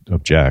course,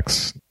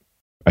 objects.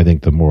 I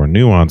think the more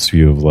nuanced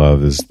view of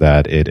love is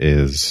that it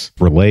is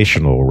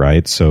relational,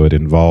 right? So it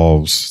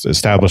involves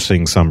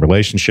establishing some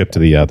relationship to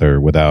the other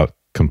without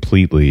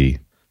completely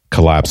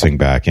collapsing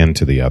back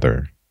into the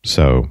other.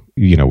 So,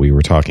 we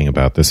were talking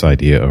about this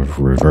idea of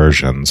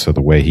reversion. So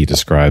the way he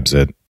describes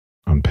it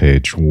on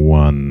page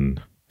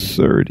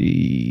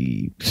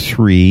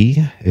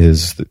 133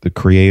 is that the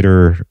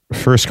creator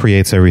first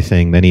creates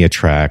everything, then he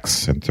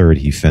attracts, and third,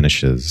 he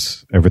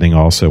finishes. Everything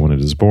also, when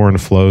it is born,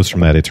 flows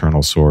from that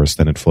eternal source,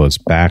 then it flows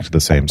back to the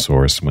same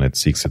source when it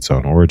seeks its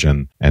own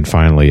origin, and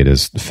finally it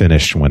is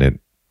finished when it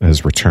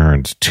has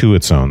returned to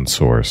its own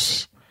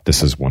source.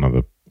 This is one of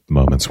the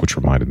moments, which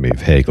reminded me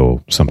of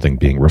Hegel, something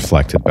being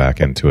reflected back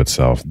into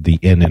itself. The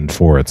in and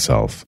for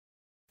itself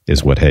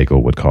is what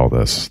Hegel would call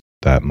this,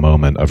 that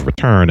moment of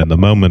return. And the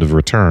moment of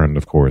return,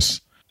 of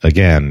course,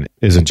 again,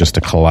 isn't just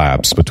a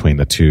collapse between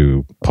the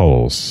two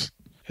poles.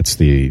 It's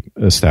the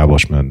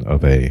establishment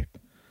of a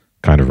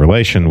kind of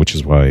relation, which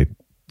is why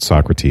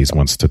Socrates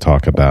wants to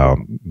talk about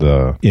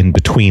the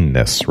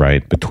in-betweenness,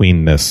 right?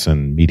 Betweenness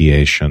and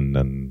mediation,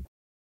 and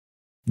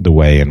the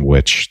way in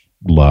which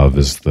love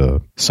is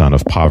the son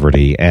of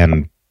poverty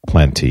and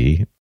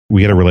plenty.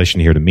 We get a relation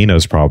here to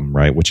Meno's problem,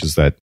 right? Which is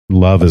that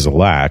love is a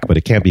lack, but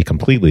it can't be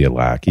completely a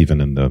lack, even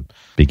in the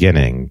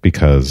beginning,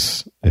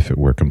 because if it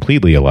were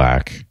completely a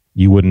lack,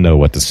 you wouldn't know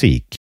what to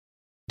seek.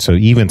 So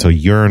even to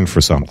yearn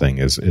for something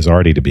is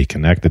already to be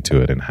connected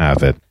to it and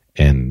have it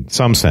in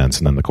some sense.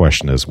 And then the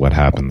question is, what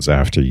happens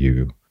after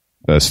you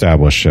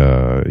establish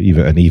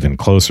an even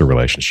closer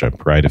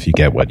relationship, right? If you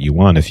get what you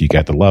want, if you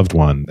get the loved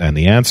one. And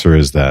the answer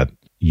is that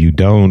you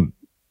don't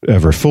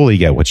ever fully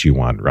get what you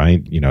want,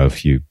 right? You know,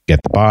 if you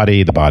get the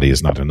body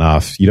is not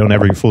enough. You don't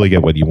ever fully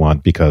get what you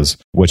want, because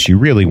what you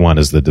really want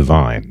is the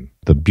divine.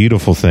 The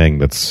beautiful thing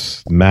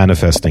that's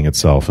manifesting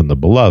itself in the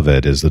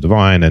beloved is the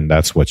divine, and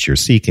that's what you're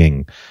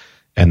seeking,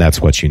 and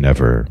that's what you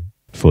never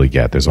fully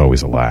get. There's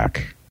always a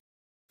lack.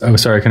 Oh,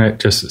 sorry, can I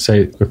just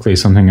say quickly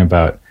something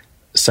about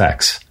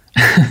sex?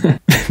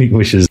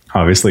 Which is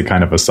obviously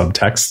kind of a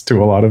subtext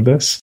to a lot of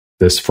this.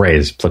 This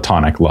phrase,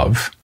 platonic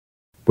love,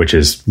 which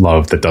is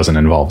love that doesn't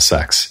involve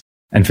sex.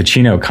 And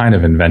Ficino kind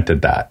of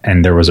invented that.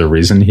 And there was a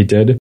reason he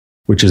did,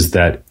 which is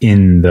that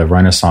in the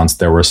Renaissance,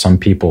 there were some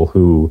people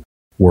who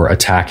were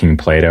attacking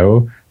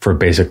Plato for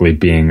basically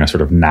being a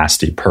sort of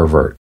nasty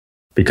pervert,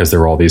 because there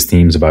were all these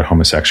themes about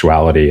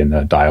homosexuality in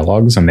the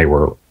dialogues, and they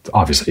were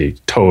obviously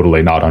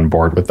totally not on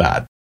board with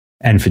that.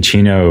 And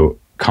Ficino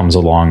comes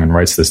along and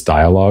writes this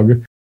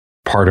dialogue,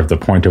 part of the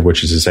point of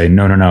which is to say,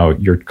 no,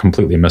 you're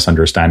completely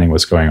misunderstanding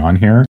what's going on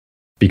here,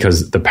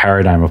 because the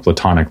paradigm of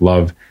platonic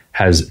love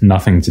has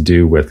nothing to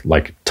do with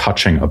like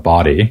touching a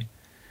body.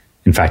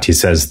 In fact, he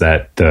says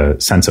that the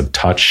sense of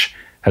touch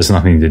has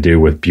nothing to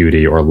do with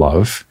beauty or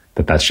love,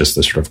 that's just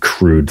the sort of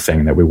crude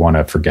thing that we want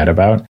to forget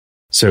about.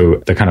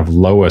 So the kind of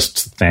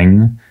lowest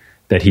thing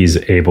that he's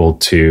able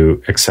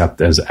to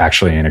accept as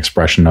actually an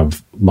expression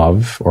of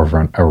love or of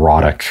an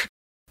erotic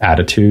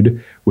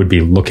attitude would be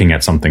looking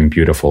at something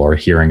beautiful or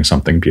hearing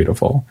something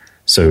beautiful.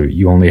 So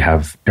you only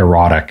have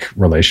erotic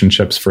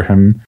relationships for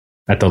him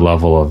at the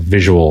level of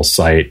visual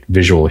sight,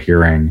 visual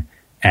hearing,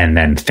 and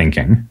then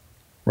thinking,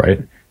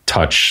 right?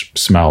 Touch,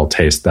 smell,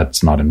 taste,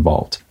 that's not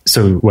involved.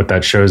 So what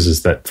that shows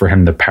is that for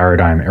him, the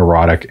paradigm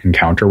erotic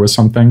encounter with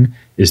something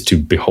is to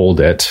behold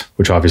it,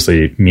 which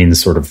obviously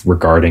means sort of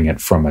regarding it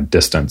from a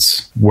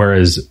distance.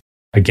 Whereas,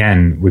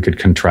 again, we could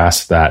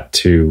contrast that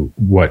to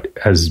what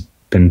has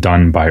been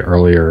done by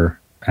earlier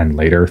and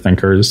later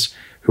thinkers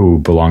who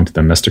belong to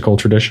the mystical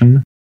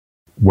tradition,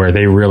 where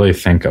they really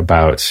think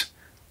about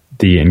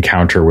the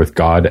encounter with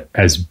God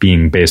as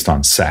being based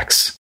on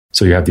sex.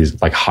 So you have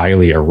these like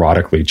highly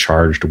erotically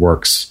charged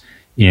works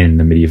in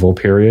the medieval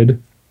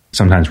period,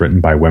 sometimes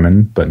written by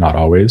women, but not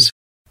always,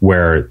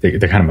 where they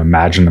kind of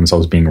imagine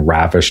themselves being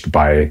ravished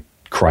by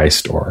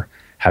Christ or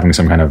having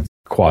some kind of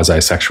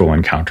quasi-sexual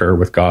encounter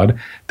with God.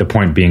 The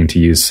point being to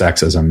use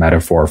sex as a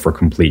metaphor for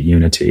complete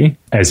unity.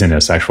 As in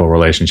a sexual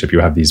relationship, you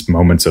have these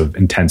moments of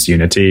intense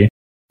unity,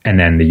 and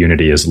then the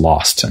unity is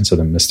lost. And so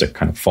the mystic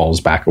kind of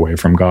falls back away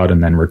from God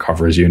and then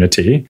recovers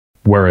unity.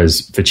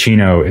 Whereas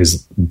Ficino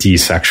is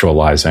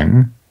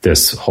desexualizing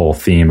this whole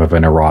theme of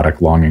an erotic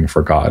longing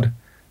for God.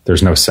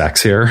 There's no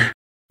sex here.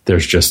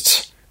 There's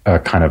just a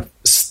kind of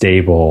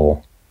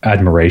stable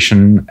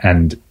admiration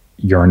and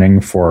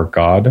yearning for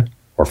God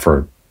or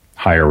for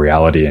higher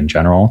reality in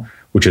general,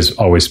 which is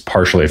always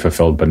partially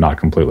fulfilled but not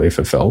completely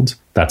fulfilled.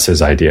 That's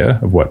his idea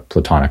of what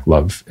platonic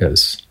love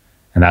is.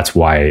 And that's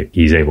why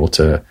he's able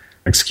to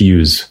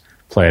excuse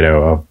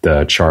Plato of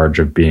the charge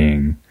of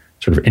being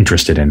sort of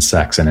interested in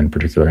sex, and in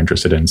particular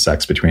interested in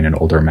sex between an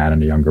older man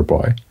and a younger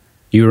boy.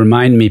 You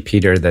remind me,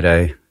 Peter, that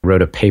I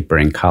wrote a paper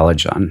in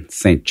college on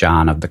St.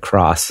 John of the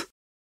Cross.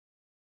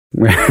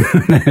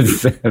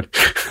 That's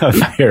a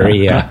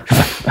very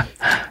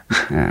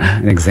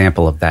an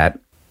example of that.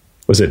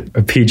 Was it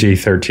a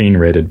PG-13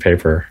 rated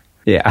paper?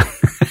 Yeah.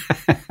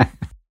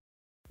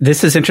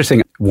 This is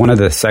interesting. One of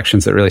the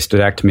sections that really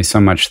stood out to me so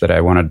much that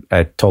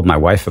I told my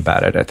wife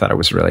about it. I thought it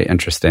was really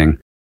interesting.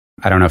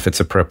 I don't know if it's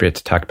appropriate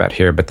to talk about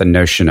here, but the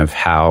notion of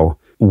how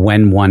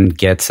when one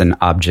gets an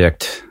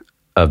object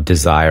of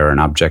desire, an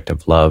object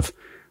of love,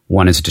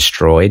 one is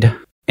destroyed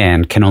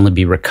and can only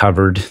be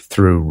recovered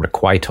through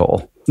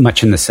requital,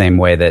 much in the same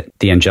way that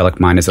the angelic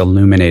mind is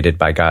illuminated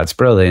by God's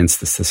brilliance.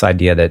 This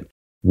idea that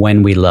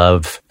when we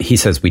love, he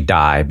says we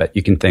die, but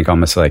you can think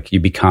almost like you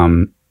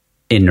become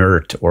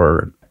inert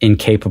or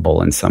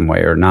incapable in some way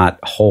or not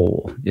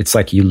whole. It's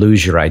like you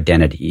lose your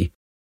identity,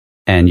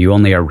 and you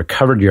only are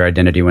recovered your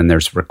identity when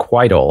there's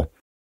requital.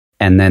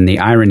 And then the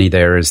irony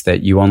there is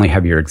that you only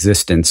have your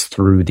existence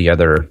through the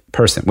other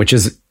person, which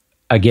is,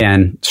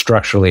 again,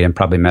 structurally and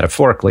probably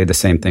metaphorically the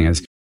same thing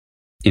as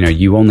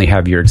you only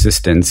have your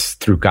existence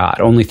through God.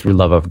 Only through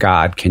love of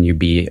God can you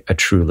be a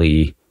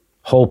truly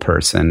whole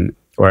person,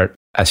 or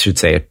I should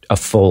say a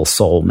full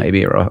soul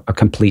maybe, or a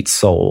complete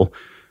soul,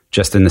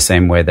 just in the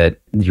same way that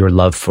your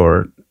love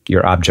for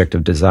your object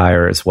of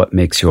desire is what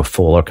makes you a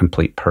full or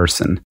complete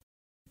person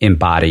in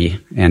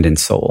body and in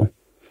soul.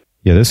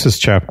 Yeah, this is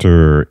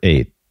chapter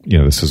 8.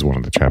 This is one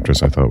of the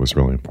chapters I thought was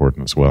really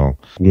important as well.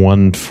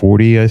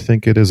 140, I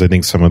think it is. I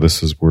think some of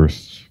this is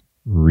worth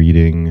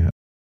reading.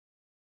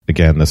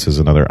 Again, this is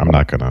another, I'm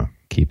not going to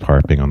keep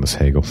harping on this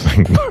Hegel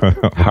thing.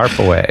 Harp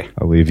away.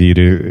 I'll leave you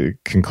to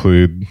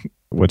conclude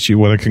what you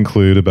want to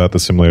conclude about the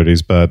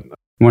similarities, but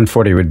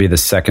 140 would be the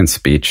second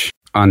speech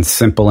on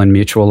simple and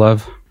mutual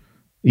love.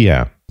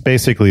 Yeah.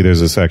 Basically,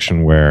 there's a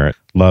section where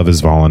love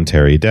is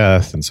voluntary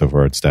death, and so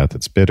far it's death,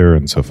 it's bitter,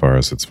 and so far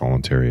as it's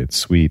voluntary, it's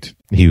sweet.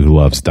 He who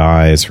loves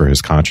dies, for his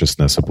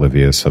consciousness,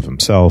 oblivious of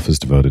himself, is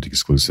devoted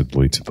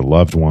exclusively to the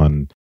loved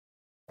one.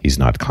 He's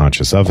not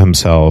conscious of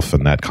himself,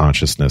 and that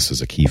consciousness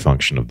is a key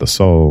function of the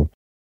soul.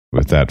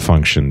 If that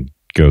function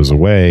goes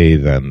away,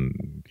 then,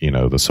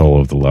 the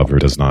soul of the lover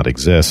does not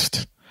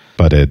exist.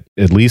 But at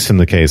least in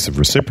the case of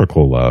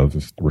reciprocal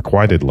love,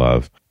 requited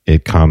love,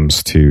 it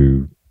comes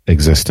to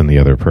exist in the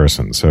other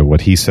person. So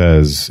what he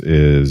says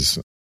is,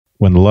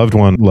 when the loved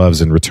one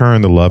loves in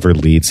return, the lover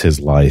leads his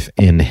life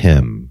in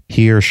him.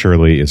 Here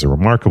surely is a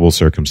remarkable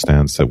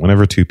circumstance that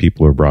whenever two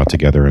people are brought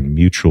together in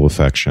mutual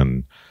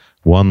affection,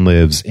 one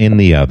lives in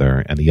the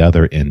other and the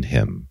other in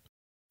him.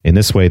 In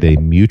this way, they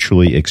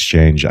mutually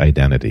exchange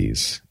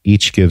identities.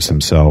 Each gives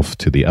himself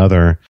to the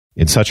other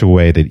in such a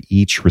way that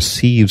each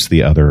receives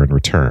the other in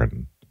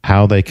return.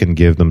 How they can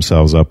give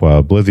themselves up while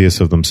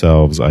oblivious of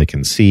themselves, I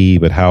can see,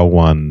 but how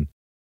one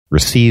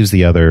receives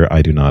the other,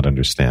 I do not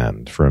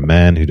understand. For a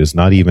man who does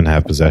not even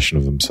have possession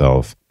of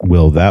himself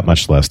will that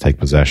much less take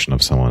possession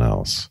of someone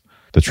else.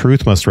 The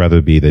truth must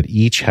rather be that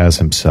each has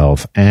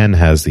himself and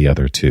has the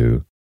other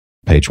too.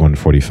 Page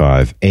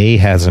 145. A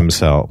has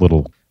himself,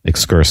 little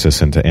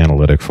excursus into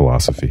analytic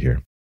philosophy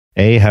here.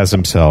 A has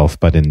himself,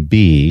 but in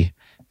B,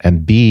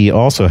 and B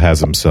also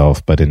has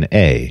himself, but in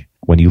A.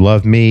 When you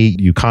love me,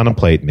 you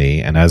contemplate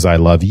me, and as I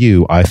love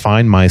you, I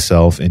find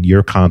myself in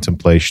your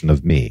contemplation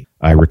of me.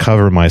 I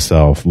recover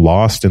myself,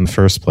 lost in the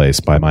first place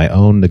by my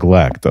own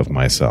neglect of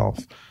myself,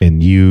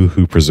 in you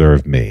who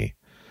preserve me.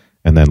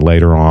 And then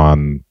later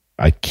on,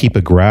 I keep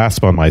a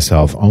grasp on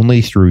myself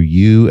only through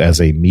you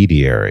as a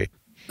mediary.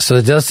 So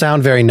it does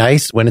sound very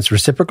nice when it's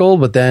reciprocal,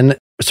 but then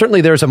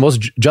certainly there's a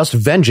most just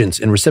vengeance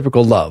in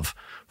reciprocal love.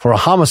 For a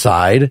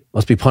homicide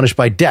must be punished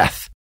by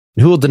death.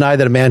 Who will deny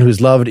that a man who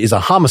is loved is a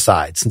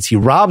homicide, since he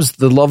robs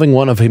the loving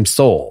one of his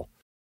soul?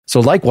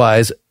 So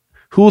likewise,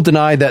 who will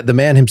deny that the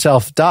man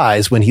himself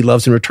dies when he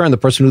loves in return the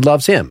person who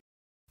loves him?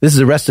 This is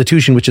a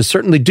restitution which is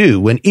certainly due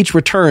when each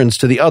returns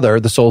to the other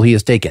the soul he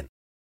has taken.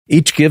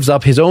 Each gives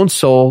up his own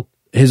soul,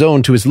 his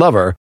own to his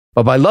lover,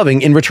 but by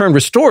loving in return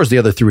restores the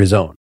other through his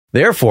own.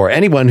 Therefore,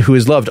 anyone who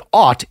is loved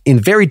ought, in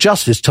very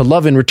justice, to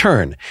love in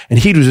return, and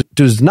he who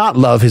does not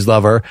love his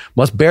lover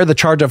must bear the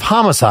charge of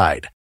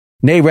homicide.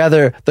 Nay,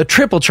 rather, the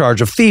triple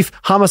charge of thief,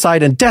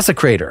 homicide, and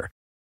desecrator,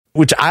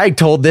 which I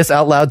told this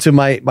out loud to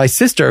my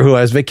sister who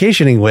I was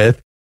vacationing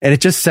with, and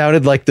it just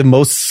sounded like the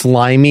most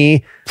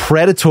slimy,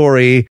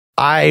 predatory,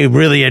 I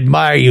really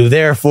admire you,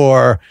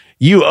 therefore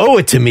you owe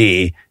it to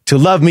me to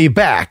love me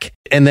back.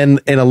 And then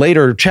in a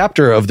later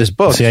chapter of this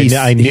book,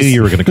 I knew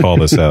you were going to call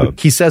this out.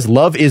 He says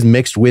love is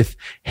mixed with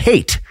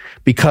hate,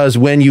 because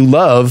when you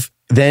love,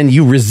 then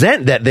you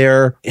resent that they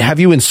have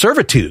you in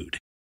servitude.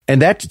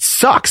 And that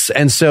sucks.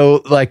 And so,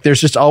 there's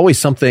just always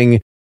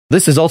something.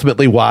 This is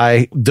ultimately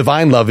why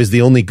divine love is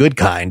the only good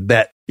kind,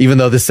 that even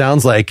though this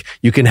sounds like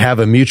you can have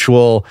a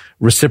mutual,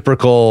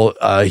 reciprocal,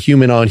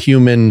 human on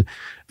human,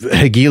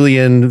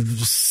 Hegelian,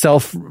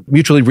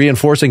 mutually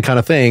reinforcing kind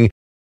of thing,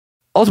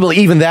 ultimately,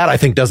 even that, I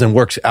think, doesn't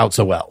work out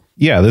so well.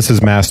 Yeah, this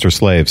is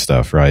master-slave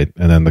stuff, right?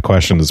 And then the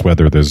question is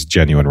whether there's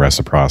genuine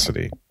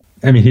reciprocity.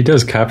 I mean, he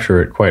does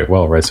capture it quite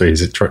well, right? So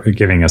he's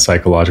giving a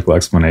psychological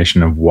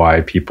explanation of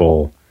why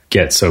people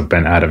get so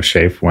bent out of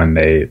shape when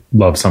they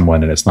love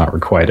someone and it's not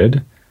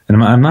requited.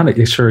 And I'm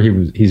not sure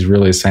he's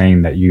really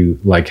saying that you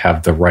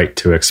have the right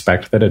to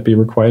expect that it be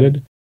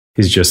requited.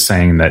 He's just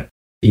saying that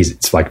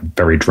it's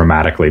very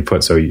dramatically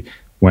put. So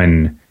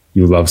when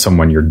you love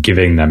someone, you're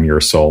giving them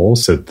your soul.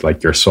 So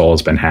your soul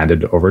has been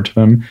handed over to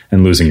them,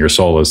 and losing your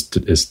soul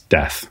is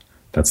death.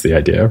 That's the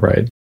idea,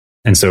 right?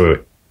 And so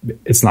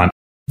it's not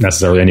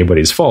necessarily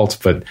anybody's fault,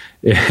 but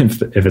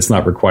if it's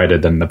not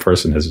requited, then the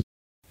person has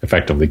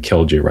effectively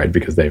killed you, right?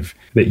 Because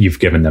you've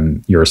given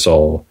them your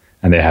soul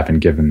and they haven't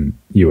given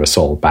you a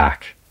soul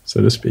back,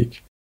 so to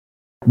speak.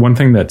 One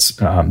thing that's,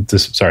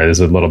 this is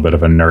a little bit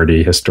of a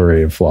nerdy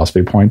history of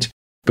philosophy point,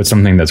 but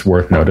something that's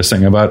worth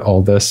noticing about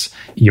all this,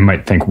 you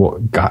might think, well,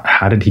 God,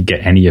 how did he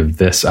get any of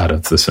this out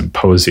of the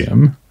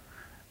symposium?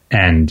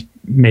 And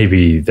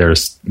maybe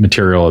there's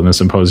material in the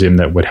symposium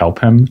that would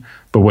help him,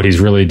 but what he's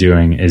really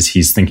doing is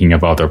he's thinking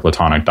of other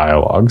Platonic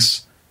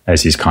dialogues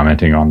as he's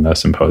commenting on the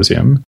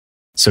symposium.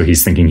 So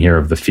he's thinking here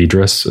of the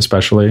Phaedrus,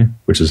 especially,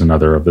 which is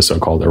another of the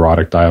so-called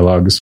erotic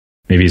dialogues.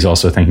 Maybe he's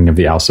also thinking of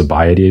the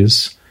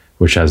Alcibiades,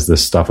 which has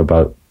this stuff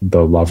about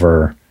the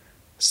lover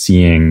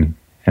seeing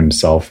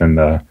himself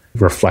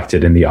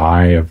reflected in the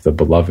eye of the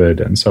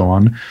beloved and so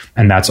on.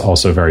 And that's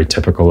also very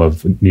typical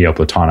of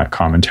Neoplatonic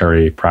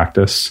commentary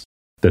practice,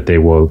 that they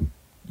will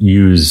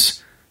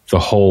use the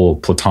whole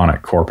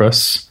Platonic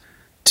corpus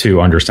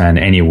to understand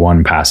any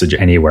one passage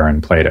anywhere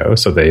in Plato.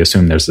 So they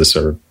assume there's this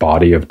sort of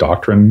body of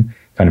doctrine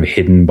kind of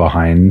hidden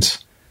behind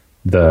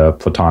the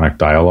Platonic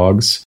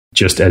dialogues,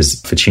 just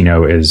as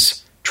Ficino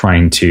is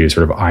trying to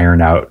sort of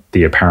iron out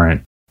the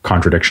apparent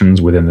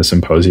contradictions within the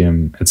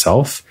Symposium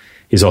itself.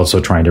 He's also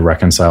trying to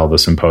reconcile the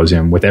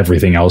Symposium with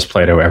everything else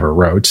Plato ever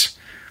wrote,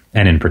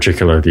 and in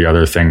particular, the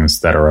other things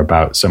that are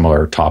about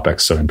similar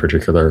topics. So in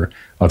particular,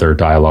 other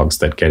dialogues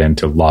that get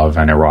into love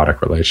and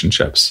erotic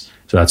relationships.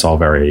 So that's all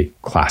very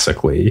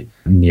classically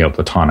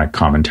Neoplatonic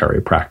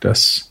commentary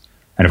practice.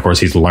 And of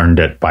course, he's learned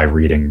it by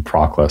reading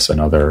Proclus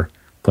and other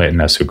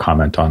Platonists who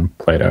comment on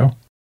Plato.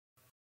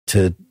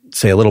 To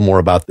say a little more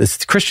about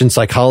this Christian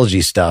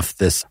psychology stuff,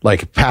 this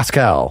like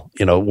Pascal,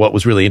 what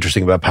was really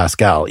interesting about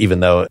Pascal,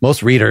 even though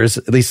most readers,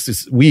 at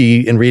least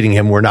we in reading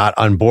him, were not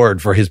on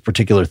board for his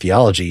particular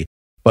theology.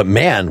 But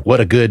man,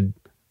 what a good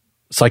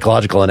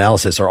psychological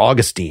analysis, or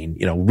Augustine,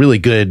 really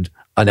good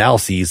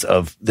analyses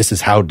of this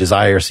is how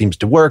desire seems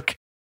to work.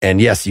 And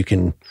yes, you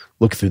can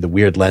look through the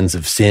weird lens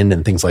of sin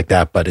and things like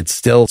that, but it's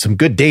still some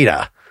good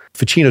data.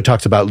 Ficino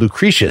talks about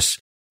Lucretius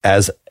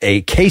as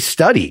a case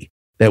study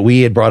that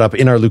we had brought up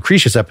in our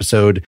Lucretius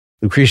episode.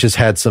 Lucretius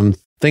had some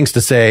things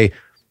to say,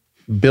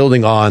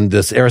 building on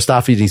this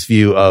Aristophanes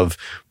view of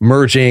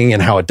merging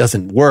and how it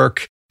doesn't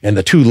work. And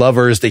the two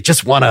lovers, they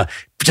just want to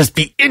just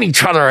be in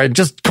each other and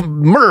just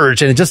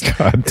merge. And it just...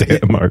 God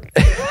damn, Mark.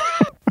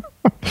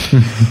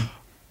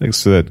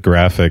 Thanks to that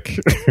graphic.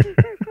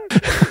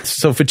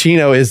 So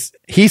Ficino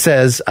he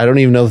says, I don't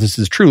even know if this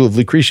is true of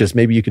Lucretius.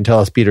 Maybe you can tell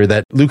us, Peter,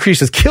 that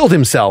Lucretius killed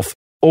himself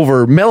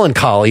over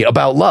melancholy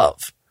about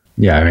love.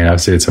 Yeah, I mean,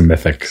 obviously it's a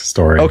mythic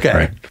story, okay,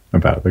 right,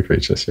 about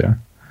Lucretius, yeah.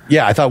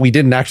 Yeah, I thought we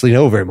didn't actually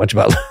know very much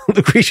about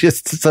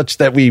Lucretius, such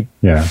that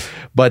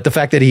but the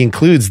fact that he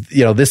includes,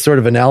 this sort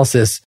of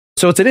analysis.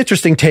 So it's an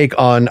interesting take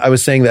on, I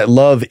was saying that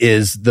love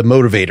is the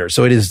motivator.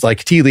 So it is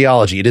like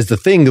teleology. It is the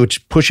thing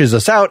which pushes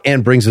us out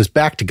and brings us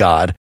back to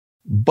God.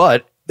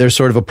 But there's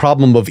sort of a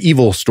problem of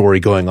evil story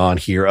going on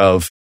here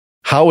of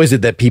how is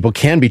it that people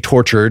can be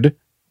tortured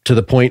to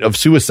the point of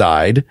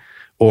suicide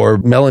or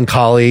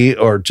melancholy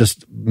or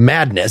just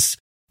madness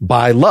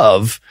by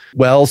love?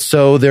 Well,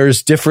 so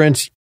there's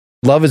different...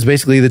 Love is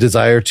basically the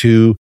desire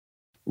to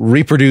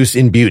reproduce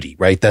in beauty,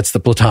 right? That's the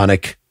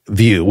Platonic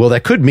view. Well,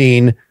 that could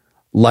mean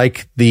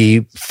like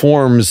the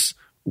forms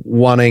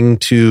wanting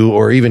to,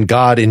 or even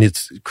God in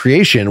its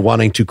creation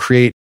wanting to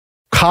create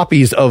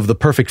copies of the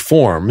perfect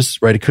forms,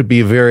 right? It could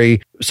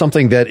be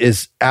something that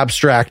is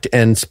abstract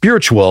and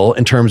spiritual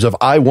in terms of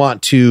I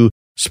want to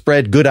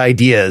spread good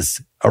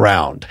ideas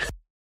around.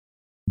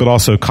 But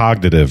also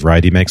cognitive,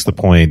 right? He makes the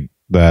point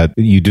that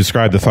you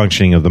describe the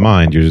functioning of the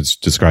mind, you're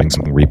just describing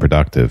something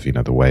reproductive,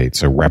 the way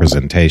it's a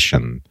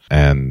representation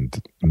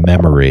and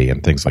memory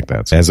and things like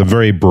that. So it has a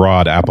very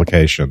broad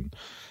application.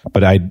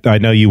 But I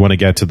know you want to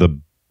get to the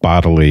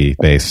bodily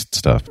based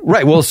stuff.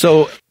 Right. Well,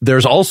 so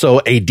there's also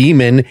a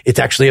demon. It's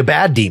actually a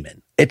bad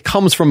demon. It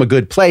comes from a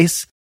good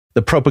place,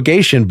 the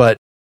propagation. But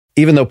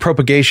even though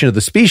propagation of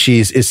the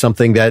species is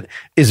something that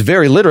is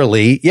very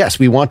literally, yes,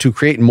 we want to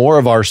create more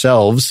of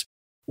ourselves,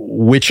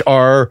 which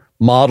are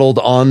modeled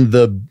on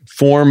the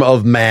form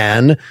of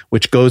man,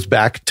 which goes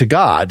back to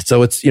God.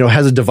 So it's,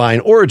 has a divine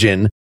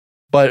origin,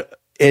 but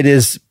it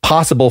is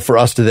possible for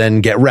us to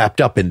then get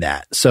wrapped up in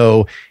that.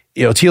 So,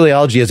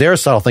 teleology, as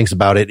Aristotle thinks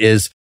about it,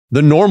 is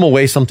the normal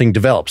way something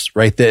develops,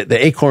 right?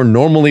 The acorn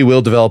normally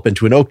will develop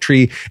into an oak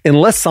tree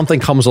unless something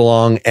comes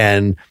along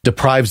and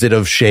deprives it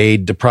of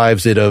shade,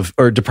 deprives it of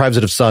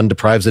sun,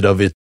 deprives it of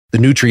the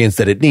nutrients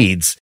that it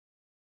needs.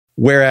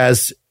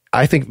 Whereas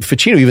I think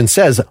Ficino even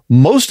says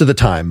most of the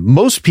time,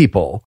 most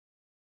people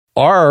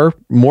are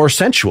more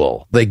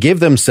sensual. They give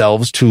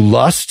themselves to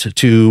lust,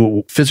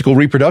 to physical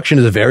reproduction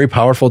is a very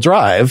powerful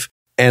drive.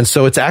 And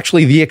so it's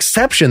actually the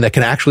exception that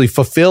can actually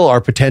fulfill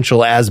our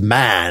potential as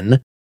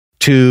man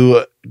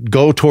to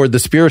go toward the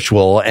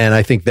spiritual. And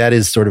I think that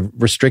is sort of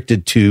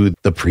restricted to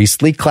the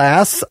priestly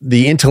class,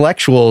 the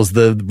intellectuals,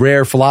 the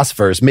rare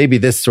philosophers. Maybe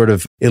this sort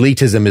of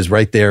elitism is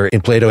right there in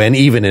Plato and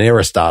even in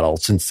Aristotle,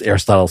 since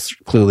Aristotle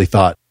clearly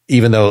thought,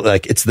 even though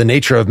it's the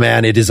nature of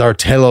man, it is our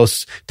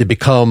telos to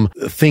become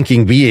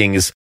thinking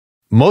beings.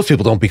 Most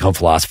people don't become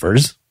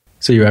philosophers.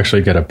 So you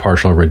actually get a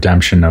partial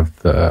redemption of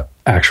the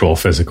actual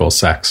physical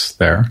sex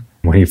there.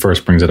 When he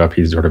first brings it up,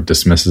 he sort of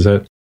dismisses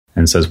it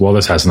and says, well,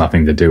 this has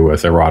nothing to do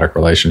with erotic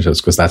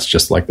relationships because that's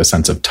just like the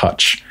sense of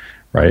touch,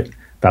 right?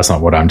 That's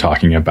not what I'm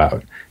talking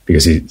about,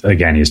 because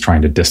he's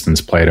trying to distance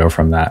Plato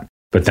from that.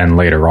 But then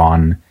later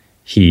on,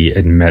 he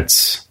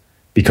admits,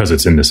 because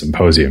it's in the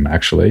Symposium,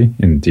 actually,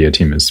 in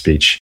Diotima's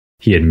speech,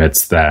 he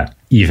admits that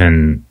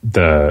even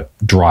the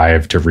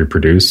drive to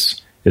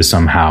reproduce is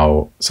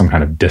somehow some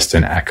kind of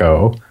distant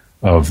echo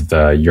of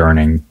the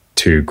yearning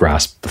to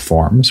grasp the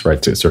forms,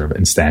 right? To sort of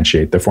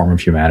instantiate the form of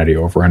humanity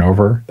over and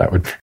over. That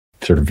would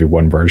sort of be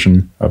one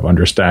version of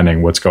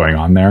understanding what's going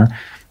on there.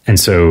 And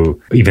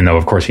so even though,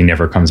 of course, he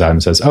never comes out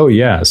and says, oh,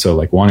 yeah, so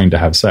like wanting to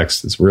have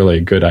sex is really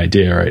a good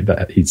idea, right?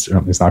 That he's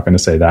not going to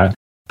say that,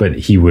 but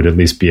he would at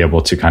least be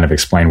able to kind of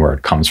explain where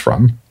it comes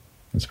from.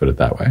 Let's put it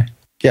that way.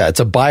 Yeah, it's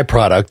a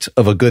byproduct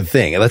of a good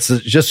thing. And that's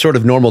just sort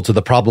of normal to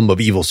the problem of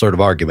evil sort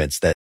of arguments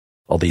that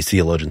all these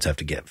theologians have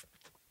to give.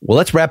 Well,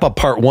 let's wrap up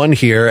part 1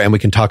 here, and we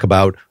can talk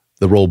about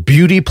the role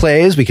beauty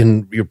plays. We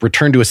can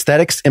return to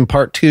aesthetics in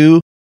part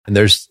 2, and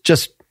there's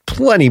just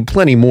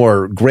plenty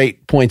more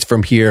great points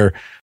from here.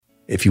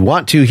 If you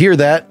want to hear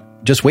that,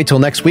 just wait till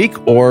next week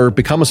or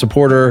become a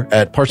supporter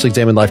at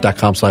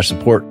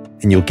partiallyexaminedlife.com/support,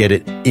 and you'll get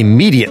it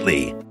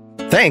immediately.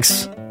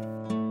 Thanks.